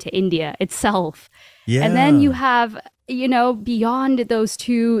stepped into India itself. Yeah. And then you have, beyond those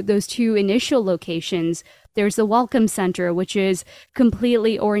two initial locations, there's the Welcome Center, which is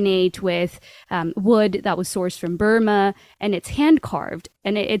completely ornate with wood that was sourced from Burma, and it's hand carved.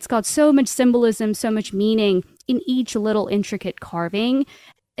 And it's got so much symbolism, so much meaning in each little intricate carving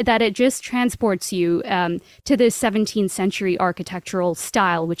that it just transports you to this 17th century architectural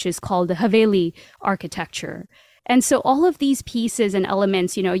style, which is called the Haveli architecture. And so all of these pieces and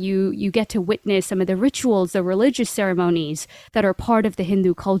elements, you get to witness some of the rituals, the religious ceremonies that are part of the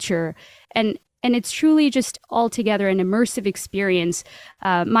Hindu culture. And it's truly just altogether an immersive experience.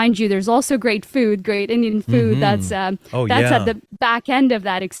 Mind you, there's also great Indian food that's at the back end of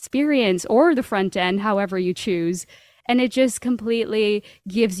that experience, or the front end, however you choose. And it just completely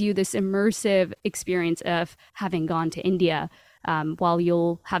gives you this immersive experience of having gone to India, while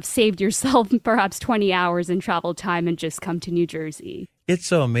you'll have saved yourself perhaps 20 hours in travel time and just come to New Jersey. It's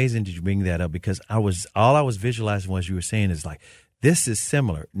so amazing that you bring that up, because all I was visualizing what you were saying is like, this is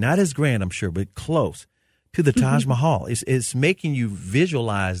similar, not as grand, I'm sure, but close to the Taj Mahal. It's making you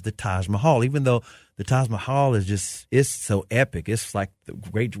visualize the Taj Mahal, even though the Taj Mahal it's so epic. It's like the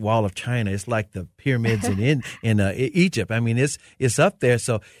Great Wall of China. It's like the pyramids in Egypt. I mean, it's up there.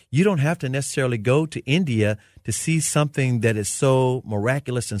 So you don't have to necessarily go to India to see something that is so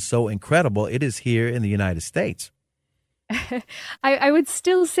miraculous and so incredible. It is here in the United States. I would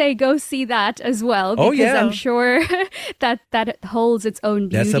still say go see that as well, because I'm sure that holds its own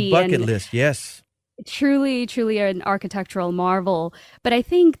beauty. That's a bucket list, yes. Truly an architectural marvel. But I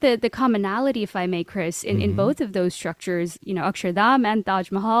think that the commonality, if I may, Chris, in both of those structures, Akshardham and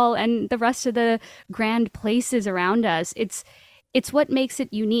Taj Mahal and the rest of the grand places around us, it's what makes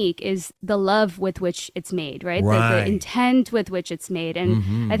it unique is the love with which it's made, right? The intent with which it's made.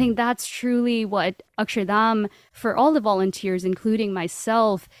 And I think that's truly what Akshardham, for all the volunteers, including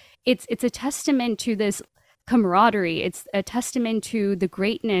myself, it's a testament to this camaraderie. It's a testament to the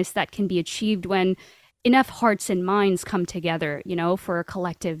greatness that can be achieved when enough hearts and minds come together, for a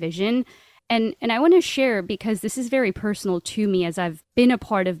collective vision. And I want to share, because this is very personal to me, as I've been a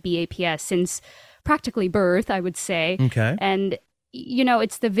part of BAPS since practically birth, I would say. Okay. And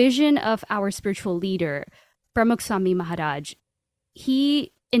it's the vision of our spiritual leader, Pramukh Swami Maharaj.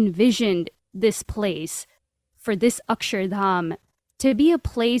 He envisioned this place for this Akshardham to be a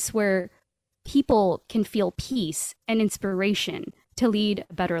place where people can feel peace and inspiration to lead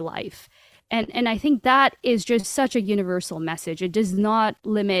a better life. And I think that is just such a universal message. It does not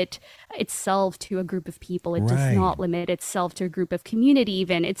limit itself to a group of people. It does not limit itself to a group of community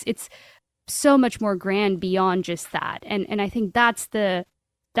even. It's so much more grand beyond just that. And I think that's the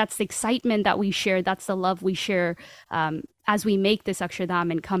excitement that we share. That's the love we share as we make this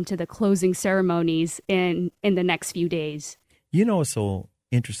Akshardham and come to the closing ceremonies in the next few days. You know what's so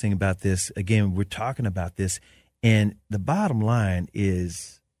interesting about this? Again, we're talking about this, and the bottom line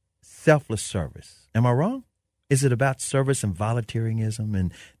is selfless service. Am I wrong? Is it about service and volunteerism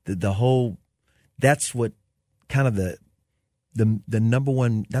and the whole? That's what kind of the number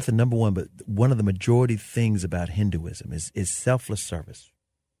one, not the number one, but one of the majority things about Hinduism is selfless service.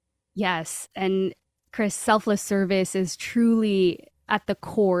 Yes, and Chris, selfless service is truly at the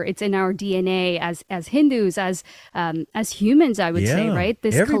core. It's in our DNA as Hindus, as humans, I would say, right?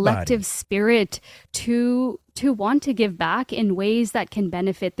 This collective spirit to want to give back in ways that can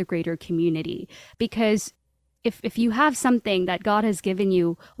benefit the greater community. Because if you have something that God has given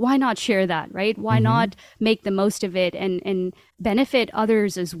you, why not share that, right? Why not make the most of it and benefit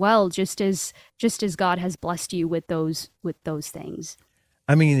others as well, just as God has blessed you with those things.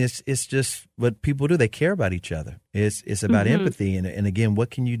 I mean, it's just what people do. They care about each other. It's about empathy. And again, what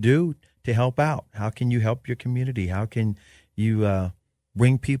can you do to help out? How can you help your community? How can you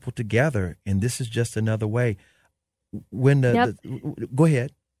bring people together? And this is just another way. Go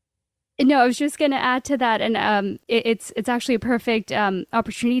ahead. No, I was just going to add to that, and it's actually a perfect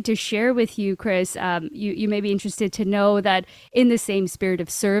opportunity to share with you, Chris. You may be interested to know that in the same spirit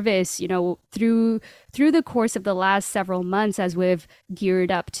of service, through the course of the last several months, as we've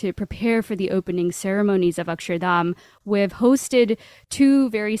geared up to prepare for the opening ceremonies of Akshardham, we've hosted two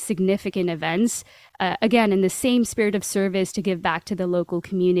very significant events, again, in the same spirit of service to give back to the local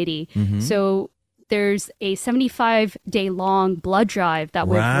community. So there's a 75-day long blood drive that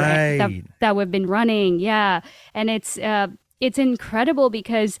we've been running. Yeah. And it's incredible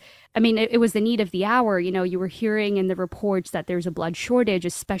because, I mean, it was the need of the hour. You were hearing in the reports that there's a blood shortage,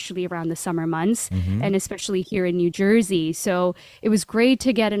 especially around the summer months and especially here in New Jersey. So it was great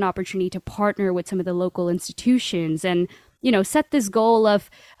to get an opportunity to partner with some of the local institutions and set this goal of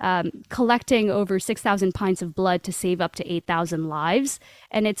collecting over 6,000 pints of blood to save up to 8,000 lives.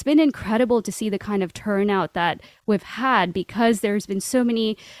 And it's been incredible to see the kind of turnout that we've had because there's been so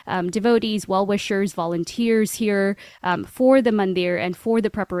many devotees, well-wishers, volunteers here for the mandir and for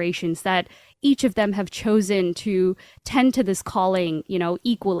the preparations that each of them have chosen to tend to this calling,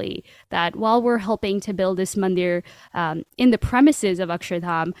 equally. That while we're helping to build this mandir in the premises of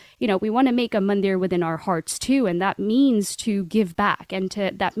Akshardham, we want to make a mandir within our hearts too, and that means to give back, and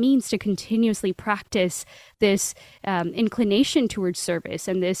that means to continuously practice this inclination towards service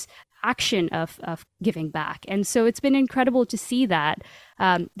and this action of giving back. And so it's been incredible to see that.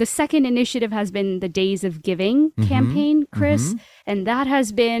 The second initiative has been the Days of Giving campaign, Chris, and that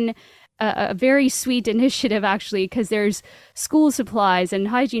has been a very sweet initiative, actually, because there's school supplies and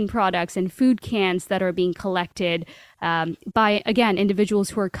hygiene products and food cans that are being collected by, again,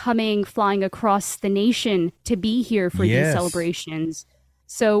 individuals who are flying across the nation to be here for these celebrations.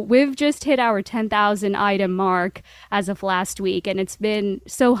 So we've just hit our 10,000 item mark as of last week, and it's been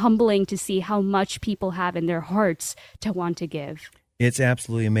so humbling to see how much people have in their hearts to want to give. It's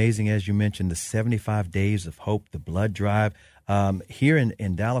absolutely amazing, as you mentioned, the 75 Days of Hope, the blood drive. Here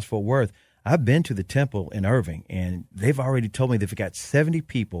in Dallas-Fort Worth, I've been to the temple in Irving, and they've already told me they've got 70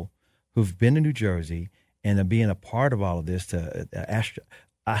 people who've been to New Jersey and are being a part of all of this to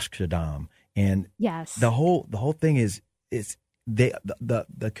Akshardham. And the whole thing is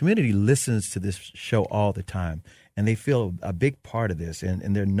the community listens to this show all the time, and they feel a big part of this.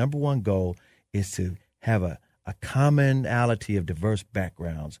 And their number one goal is to have a commonality of diverse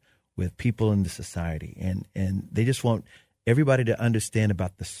backgrounds with people in the society. And they just want everybody to understand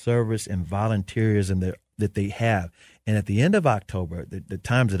about the service and volunteerism that they have. And at the end of October, the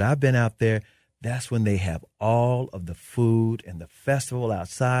times that I've been out there, that's when they have all of the food and the festival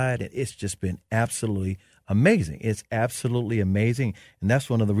outside. And it's just been absolutely amazing. It's absolutely amazing. And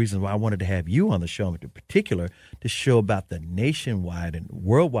that's one of the reasons why I wanted to have you on the show in particular, to show about the nationwide and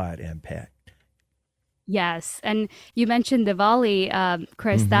worldwide impact. Yes. And you mentioned Diwali,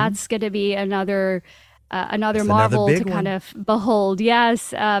 Chris. That's going to be another another That's marvel another to big kind one. of behold.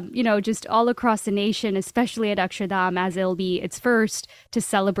 Yes, just all across the nation, especially at Akshardham, as it'll be its first to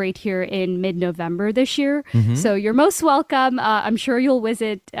celebrate here in mid-November this year. So you're most welcome. I'm sure you'll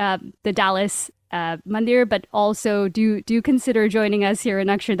visit the Dallas Mandir, but also do consider joining us here in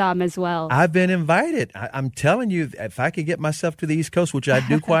Akshardham as well. I've been invited. I'm telling you, if I could get myself to the East Coast, which I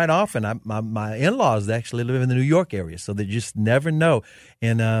do quite often, my in-laws actually live in the New York area, so they just never know.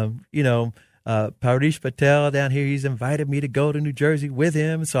 And, Parish Patel down here, he's invited me to go to New Jersey with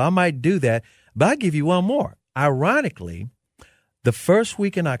him, so I might do that. But I'll give you one more. Ironically, the first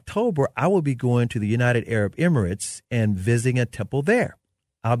week in October, I will be going to the United Arab Emirates and visiting a temple there.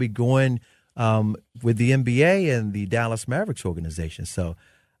 I'll be going with the NBA and the Dallas Mavericks organization. So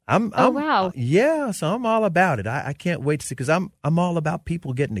wow. Yeah, so I'm all about it. I can't wait to see, because I'm all about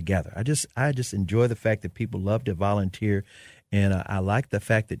people getting together. I just enjoy the fact that people love to volunteer, and I like the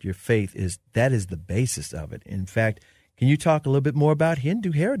fact that your faith is the basis of it. In fact, can you talk a little bit more about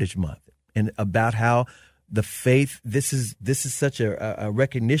Hindu Heritage Month and about how the faith, this is such a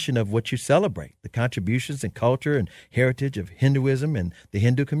recognition of what you celebrate, the contributions and culture and heritage of Hinduism and the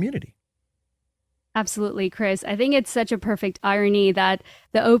Hindu community? Absolutely, Chris. I think it's such a perfect irony that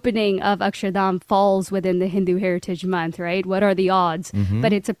the opening of Akshardham falls within the Hindu Heritage Month, right? What are the odds?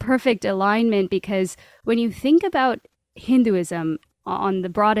 But it's a perfect alignment, because when you think about Hinduism on the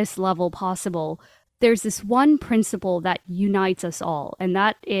broadest level possible, there's this one principle that unites us all, and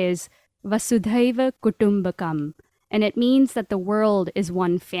that is Vasudhaiva Kutumbakam. And it means that the world is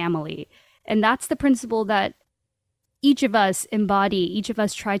one family. And that's the principle that each of us embody, each of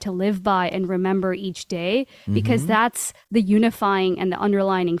us try to live by and remember each day, because that's the unifying and the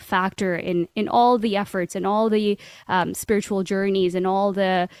underlining factor in all the efforts and all the spiritual journeys and all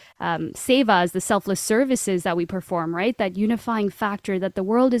the sevas, the selfless services that we perform, right? That unifying factor that the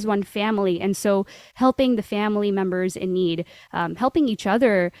world is one family. And so helping the family members in need, helping each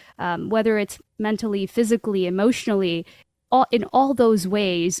other, whether it's mentally, physically, emotionally, in all those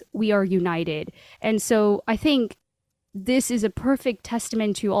ways, we are united. And so I think this is a perfect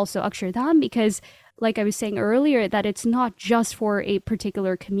testament to also Akshardham, because like I was saying earlier, that it's not just for a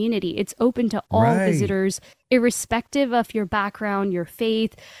particular community. It's open to all visitors, irrespective of your background, your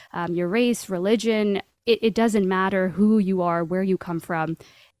faith, your race, religion. It doesn't matter who you are, where you come from.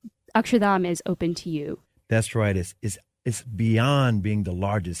 Akshardham is open to you. That's right. It's beyond being the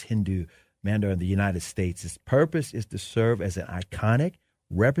largest Hindu mandir in the United States. Its purpose is to serve as an iconic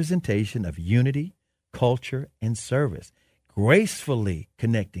representation of unity, culture, and service, gracefully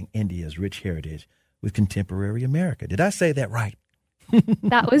connecting India's rich heritage with contemporary America. Did I say that right?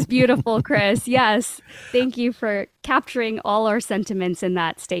 That was beautiful, Chris. Yes. Thank you for capturing all our sentiments in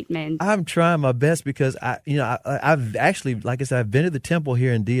that statement. I'm trying my best, because I've actually, like I said, I've been to the temple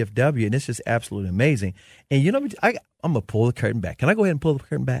here in DFW, and it's just absolutely amazing. And I'm going to pull the curtain back. Can I go ahead and pull the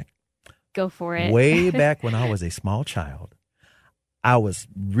curtain back? Go for it. Way back when I was a small child, I was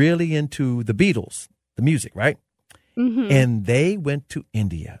really into the Beatles, the music, right? And they went to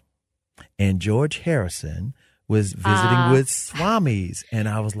India, and George Harrison was visiting with Swamis, and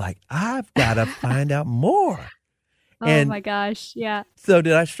I was like, I've got to find out more. Oh my gosh, yeah. So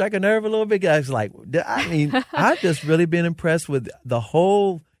did I strike a nerve a little bit? I was like, I've just really been impressed with the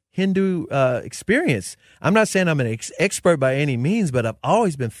whole Hindu experience. I'm not saying I'm an expert by any means, but I've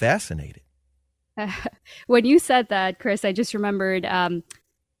always been fascinated. When you said that, Chris, I just remembered an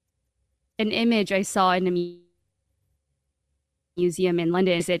image I saw in a museum in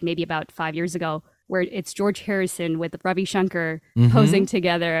London, maybe about 5 years ago, where it's George Harrison with Ravi Shankar posing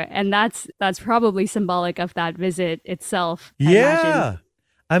together. And that's probably symbolic of that visit itself. I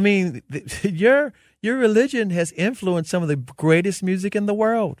mean, your religion has influenced some of the greatest music in the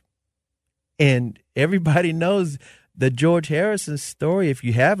world. And everybody knows the George Harrison story. If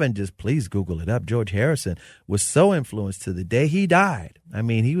you haven't, just please Google it up. George Harrison was so influenced to the day he died. I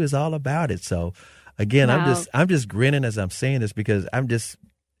mean, he was all about it. So again, wow. I'm just grinning as I'm saying this, because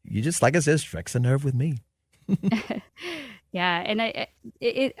you just, like I said, strikes a nerve with me. Yeah. And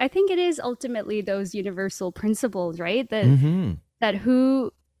I think it is ultimately those universal principles, right? That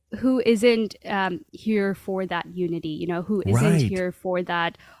who isn't here for that unity, who isn't here for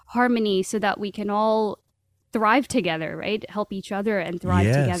that harmony, so that we can all thrive together, right? Help each other and thrive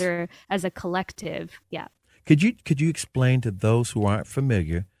together as a collective. Yeah. Could you explain to those who aren't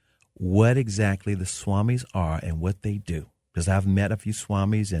familiar what exactly the Swamis are and what they do? Because I've met a few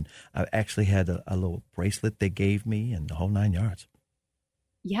Swamis, and I actually had a little bracelet they gave me and the whole 9 yards.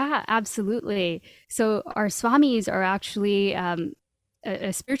 Yeah, absolutely. So our Swamis are actually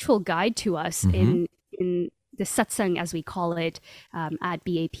a spiritual guide to us in the satsang, as we call it, at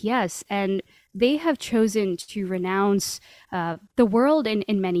BAPS. And they have chosen to renounce the world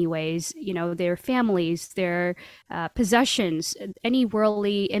in many ways, their families, their possessions, any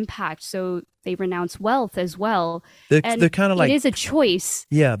worldly impact. So they renounce wealth as well. They're kind of like, it is a choice.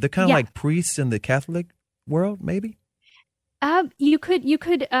 Yeah, they're kind of like priests in the Catholic world, maybe? You could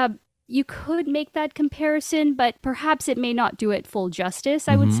make that comparison, but perhaps it may not do it full justice,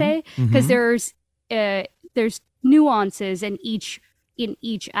 I would say, because there's nuances in each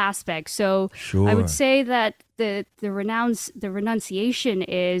aspect. So sure. I would say that the renunciation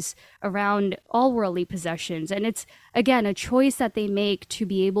is around all worldly possessions, and it's again a choice that they make to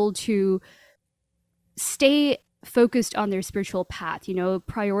be able to stay focused on their spiritual path,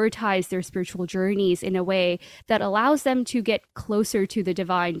 prioritize their spiritual journeys in a way that allows them to get closer to the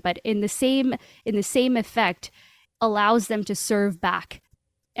divine, but in the same effect allows them to serve back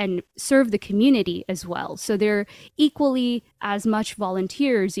and serve the community as well. So they're equally as much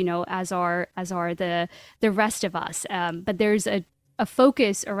volunteers, as are the rest of us. But there's a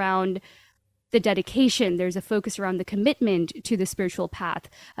focus around the dedication. There's a focus around the commitment to the spiritual path,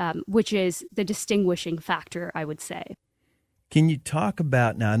 which is the distinguishing factor, I would say. Can you talk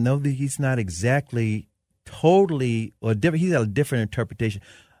about, now I know that he's not exactly totally, or different, he's got a different interpretation.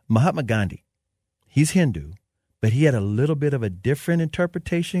 Mahatma Gandhi, he's Hindu, but he had a little bit of a different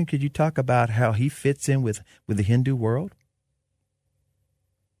interpretation. Could you talk about how he fits in with the Hindu world?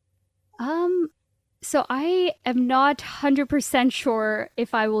 So I am not 100% sure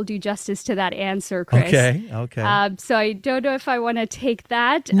if I will do justice to that answer, Chris. Okay. So I don't know if I want to take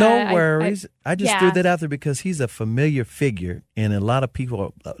that. No worries. I just threw that out there because he's a familiar figure, and a lot of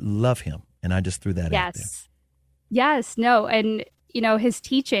people love him, and I just threw that out there. Yes. No. And, his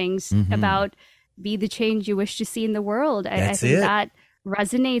teachings about be the change you wish to see in the world, I think that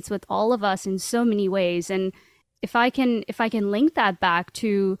resonates with all of us in so many ways. And if I can link that back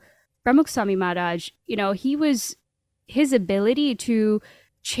to Pramukh Swami Maharaj, his ability to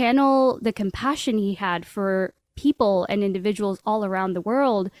channel the compassion he had for people and individuals all around the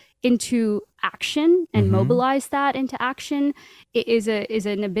world into action and mobilize that into action is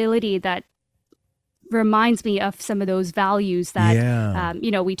an ability that reminds me of some of those values that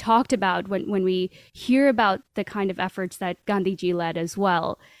we talked about when we hear about the kind of efforts that Gandhiji led as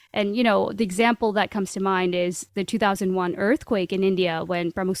well. And, the example that comes to mind is the 2001 earthquake in India,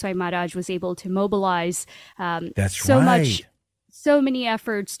 when Pramukh Swami Maharaj was able to mobilize so many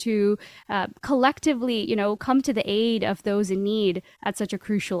efforts to collectively, come to the aid of those in need at such a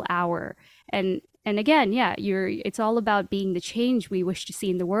crucial hour. And again, it's all about being the change we wish to see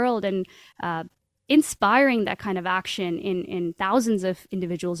in the world, and inspiring that kind of action in thousands of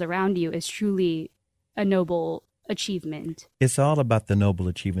individuals around you is truly a noble achievement. It's all about the noble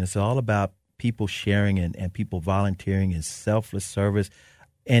achievement. It's all about people sharing and people volunteering in selfless service.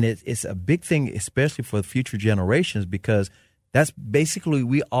 And it's a big thing, especially for future generations, because that's basically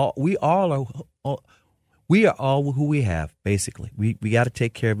we are all who we have, basically. We got to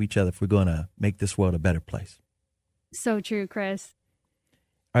take care of each other if we're going to make this world a better place. So true, Chris.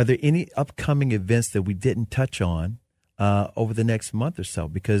 Are there any upcoming events that we didn't touch on over the next month or so?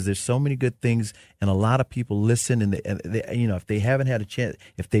 Because there's so many good things, and a lot of people listen, and they, if they haven't had a chance,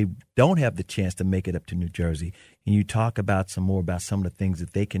 if they don't have the chance to make it up to New Jersey, can you talk about some of the things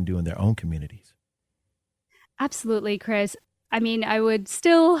that they can do in their own communities? Absolutely, Chris. I mean, I would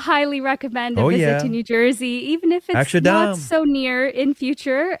still highly recommend a visit to New Jersey, even if it's not so near in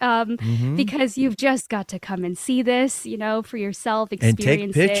future, because you've just got to come and see this, for yourself,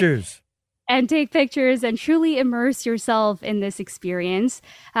 experience it. And take pictures and truly immerse yourself in this experience.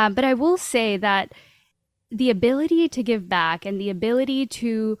 But I will say that the ability to give back and the ability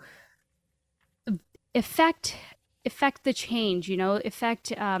to affect the change,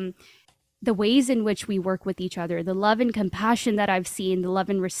 affect the ways in which we work with each other, the love and compassion that I've seen, the love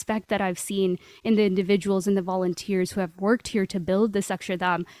and respect that I've seen in the individuals and the volunteers who have worked here to build this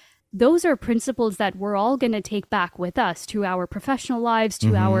Akshardham, those are principles that we're all going to take back with us to our professional lives,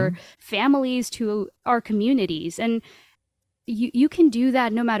 to our families, to our communities. And you can do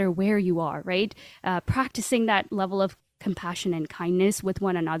that no matter where you are, right? Practicing that level of compassion and kindness with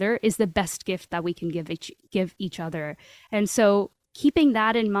one another is the best gift that we can give each other. And so keeping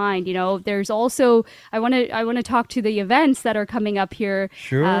that in mind, there's also, I want to talk to the events that are coming up here.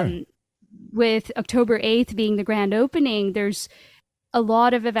 Sure. With October 8th being the grand opening, there's a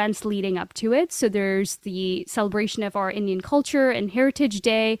lot of events leading up to it. So there's the celebration of our Indian culture and Heritage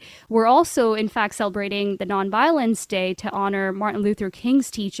Day. We're also, in fact, celebrating the Nonviolence Day to honor Martin Luther King's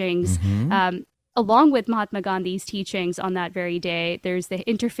teachings, along with Mahatma Gandhi's teachings on that very day. There's the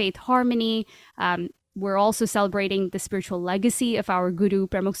Interfaith Harmony we're also celebrating the spiritual legacy of our Guru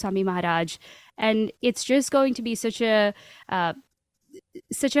Pramukh Swami Maharaj. And it's just going to be such a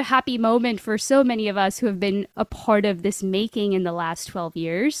happy moment for so many of us who have been a part of this making in the last 12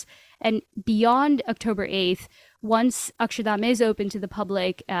 years. And beyond October 8th, once Akshardham is open to the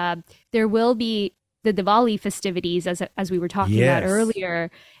public, there will be the Diwali festivities, as we were talking about earlier,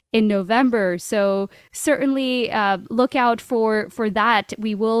 in November. So certainly look out for that.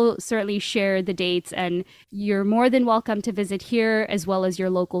 We will certainly share the dates, and you're more than welcome to visit here as well as your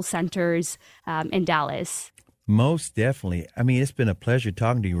local centers in Dallas. Most definitely. I mean, it's been a pleasure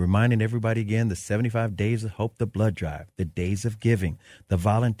talking to you, reminding everybody again, the 75 Days of Hope, the blood drive, the days of giving, the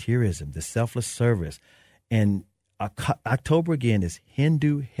volunteerism, the selfless service. And October, again, is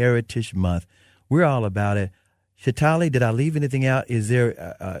Hindu Heritage Month. We're all about it. Shetali, did I leave anything out? Is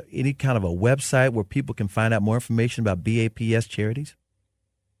there any kind of a website where people can find out more information about BAPS charities?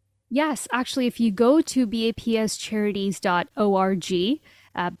 Yes, actually, if you go to bapscharities.org,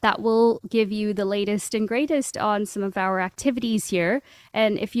 that will give you the latest and greatest on some of our activities here.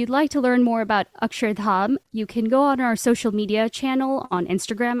 And if you'd like to learn more about Akshardham, you can go on our social media channel on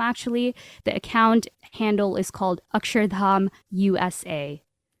Instagram, actually. The account handle is called Akshardham USA.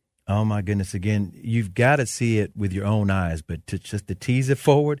 Oh, my goodness. Again, you've got to see it with your own eyes. But just to tease it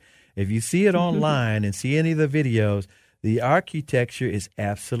forward, if you see it online and see any of the videos, the architecture is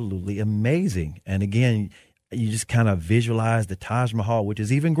absolutely amazing. And again, you just kind of visualize the Taj Mahal, which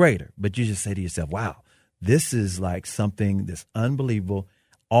is even greater. But you just say to yourself, wow, this is like something that's unbelievable.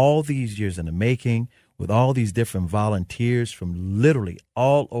 All these years in the making, with all these different volunteers from literally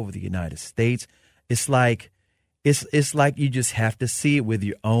all over the United States. It's like you just have to see it with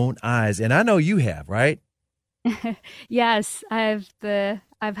your own eyes. And I know you have, right? Yes, I've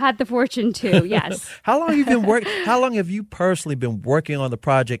had the fortune to, yes. How long have you personally been working on the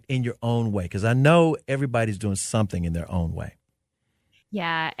project in your own way? Because I know everybody's doing something in their own way.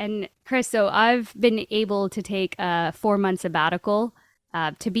 Yeah, and Chris, so I've been able to take a 4-month sabbatical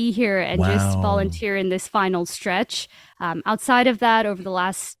to be here and just volunteer in this final stretch. Outside of that, over the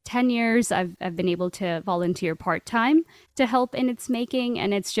last 10 years, I've been able to volunteer part-time to help in its making.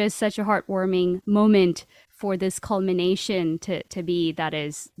 And it's just such a heartwarming moment for this culmination to be, that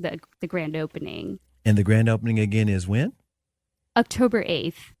is the grand opening. And the grand opening again is when? October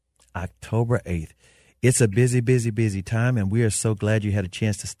 8th. October 8th. It's a busy, busy, busy time, and we are so glad you had a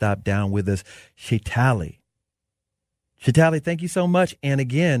chance to stop down with us. Shetali, thank you so much. And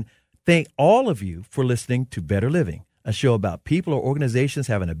again, thank all of you for listening to Better Living, a show about people or organizations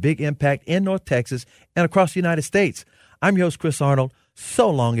having a big impact in North Texas and across the United States. I'm your host, Chris Arnold.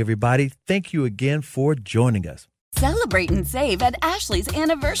 So long, everybody. Thank you again for joining us. Celebrate and save at Ashley's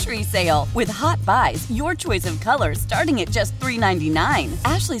Anniversary Sale. With Hot Buys, your choice of colors starting at just $3.99.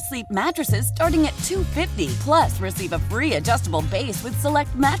 Ashley Sleep mattresses starting at $2.50. Plus, receive a free adjustable base with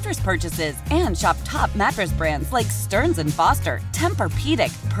select mattress purchases. And shop top mattress brands like Stearns & Foster,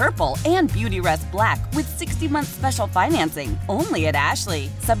 Tempur-Pedic, Purple, and Beautyrest Black with 60-month special financing. Only at Ashley.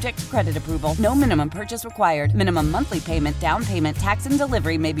 Subject to credit approval. No minimum purchase required. Minimum monthly payment, down payment, tax, and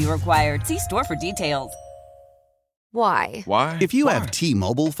delivery may be required. See store for details. Why? If you have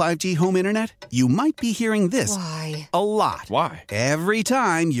T-Mobile 5G home internet, you might be hearing this Why? a lot. Why? Every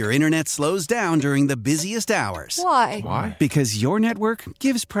time your internet slows down during the busiest hours. Why? Because your network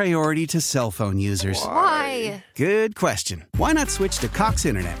gives priority to cell phone users. Why? Good question. Why not switch to Cox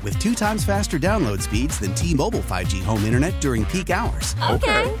Internet with 2 times faster download speeds than T-Mobile 5G home internet during peak hours?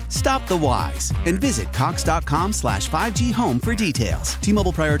 Okay. Stop the whys and visit cox.com/5G home for details.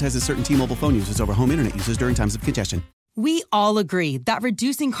 T-Mobile prioritizes certain T-Mobile phone users over home internet users during times of congestion. We all agree that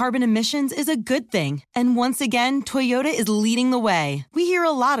reducing carbon emissions is a good thing. And once again, Toyota is leading the way. We hear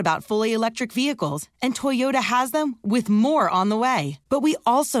a lot about fully electric vehicles, and Toyota has them with more on the way. But we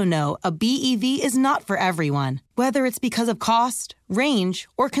also know a BEV is not for everyone, whether it's because of cost, range,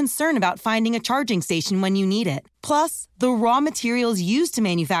 or concern about finding a charging station when you need it. Plus, the raw materials used to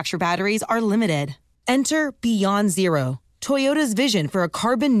manufacture batteries are limited. Enter Beyond Zero, Toyota's vision for a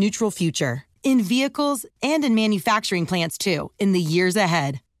carbon-neutral future. In vehicles and in manufacturing plants, too, in the years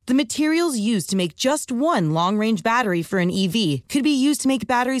ahead. The materials used to make just one long-range battery for an EV could be used to make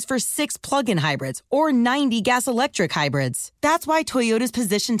batteries for 6 plug-in hybrids or 90 gas-electric hybrids. That's why Toyota's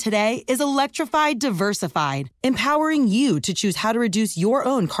position today is electrified, diversified, empowering you to choose how to reduce your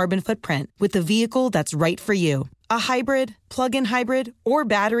own carbon footprint with the vehicle that's right for you. A hybrid, plug-in hybrid, or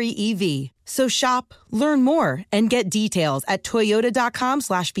battery EV. So shop, learn more, and get details at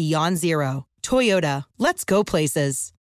toyota.com/beyondzero. Toyota, let's go places.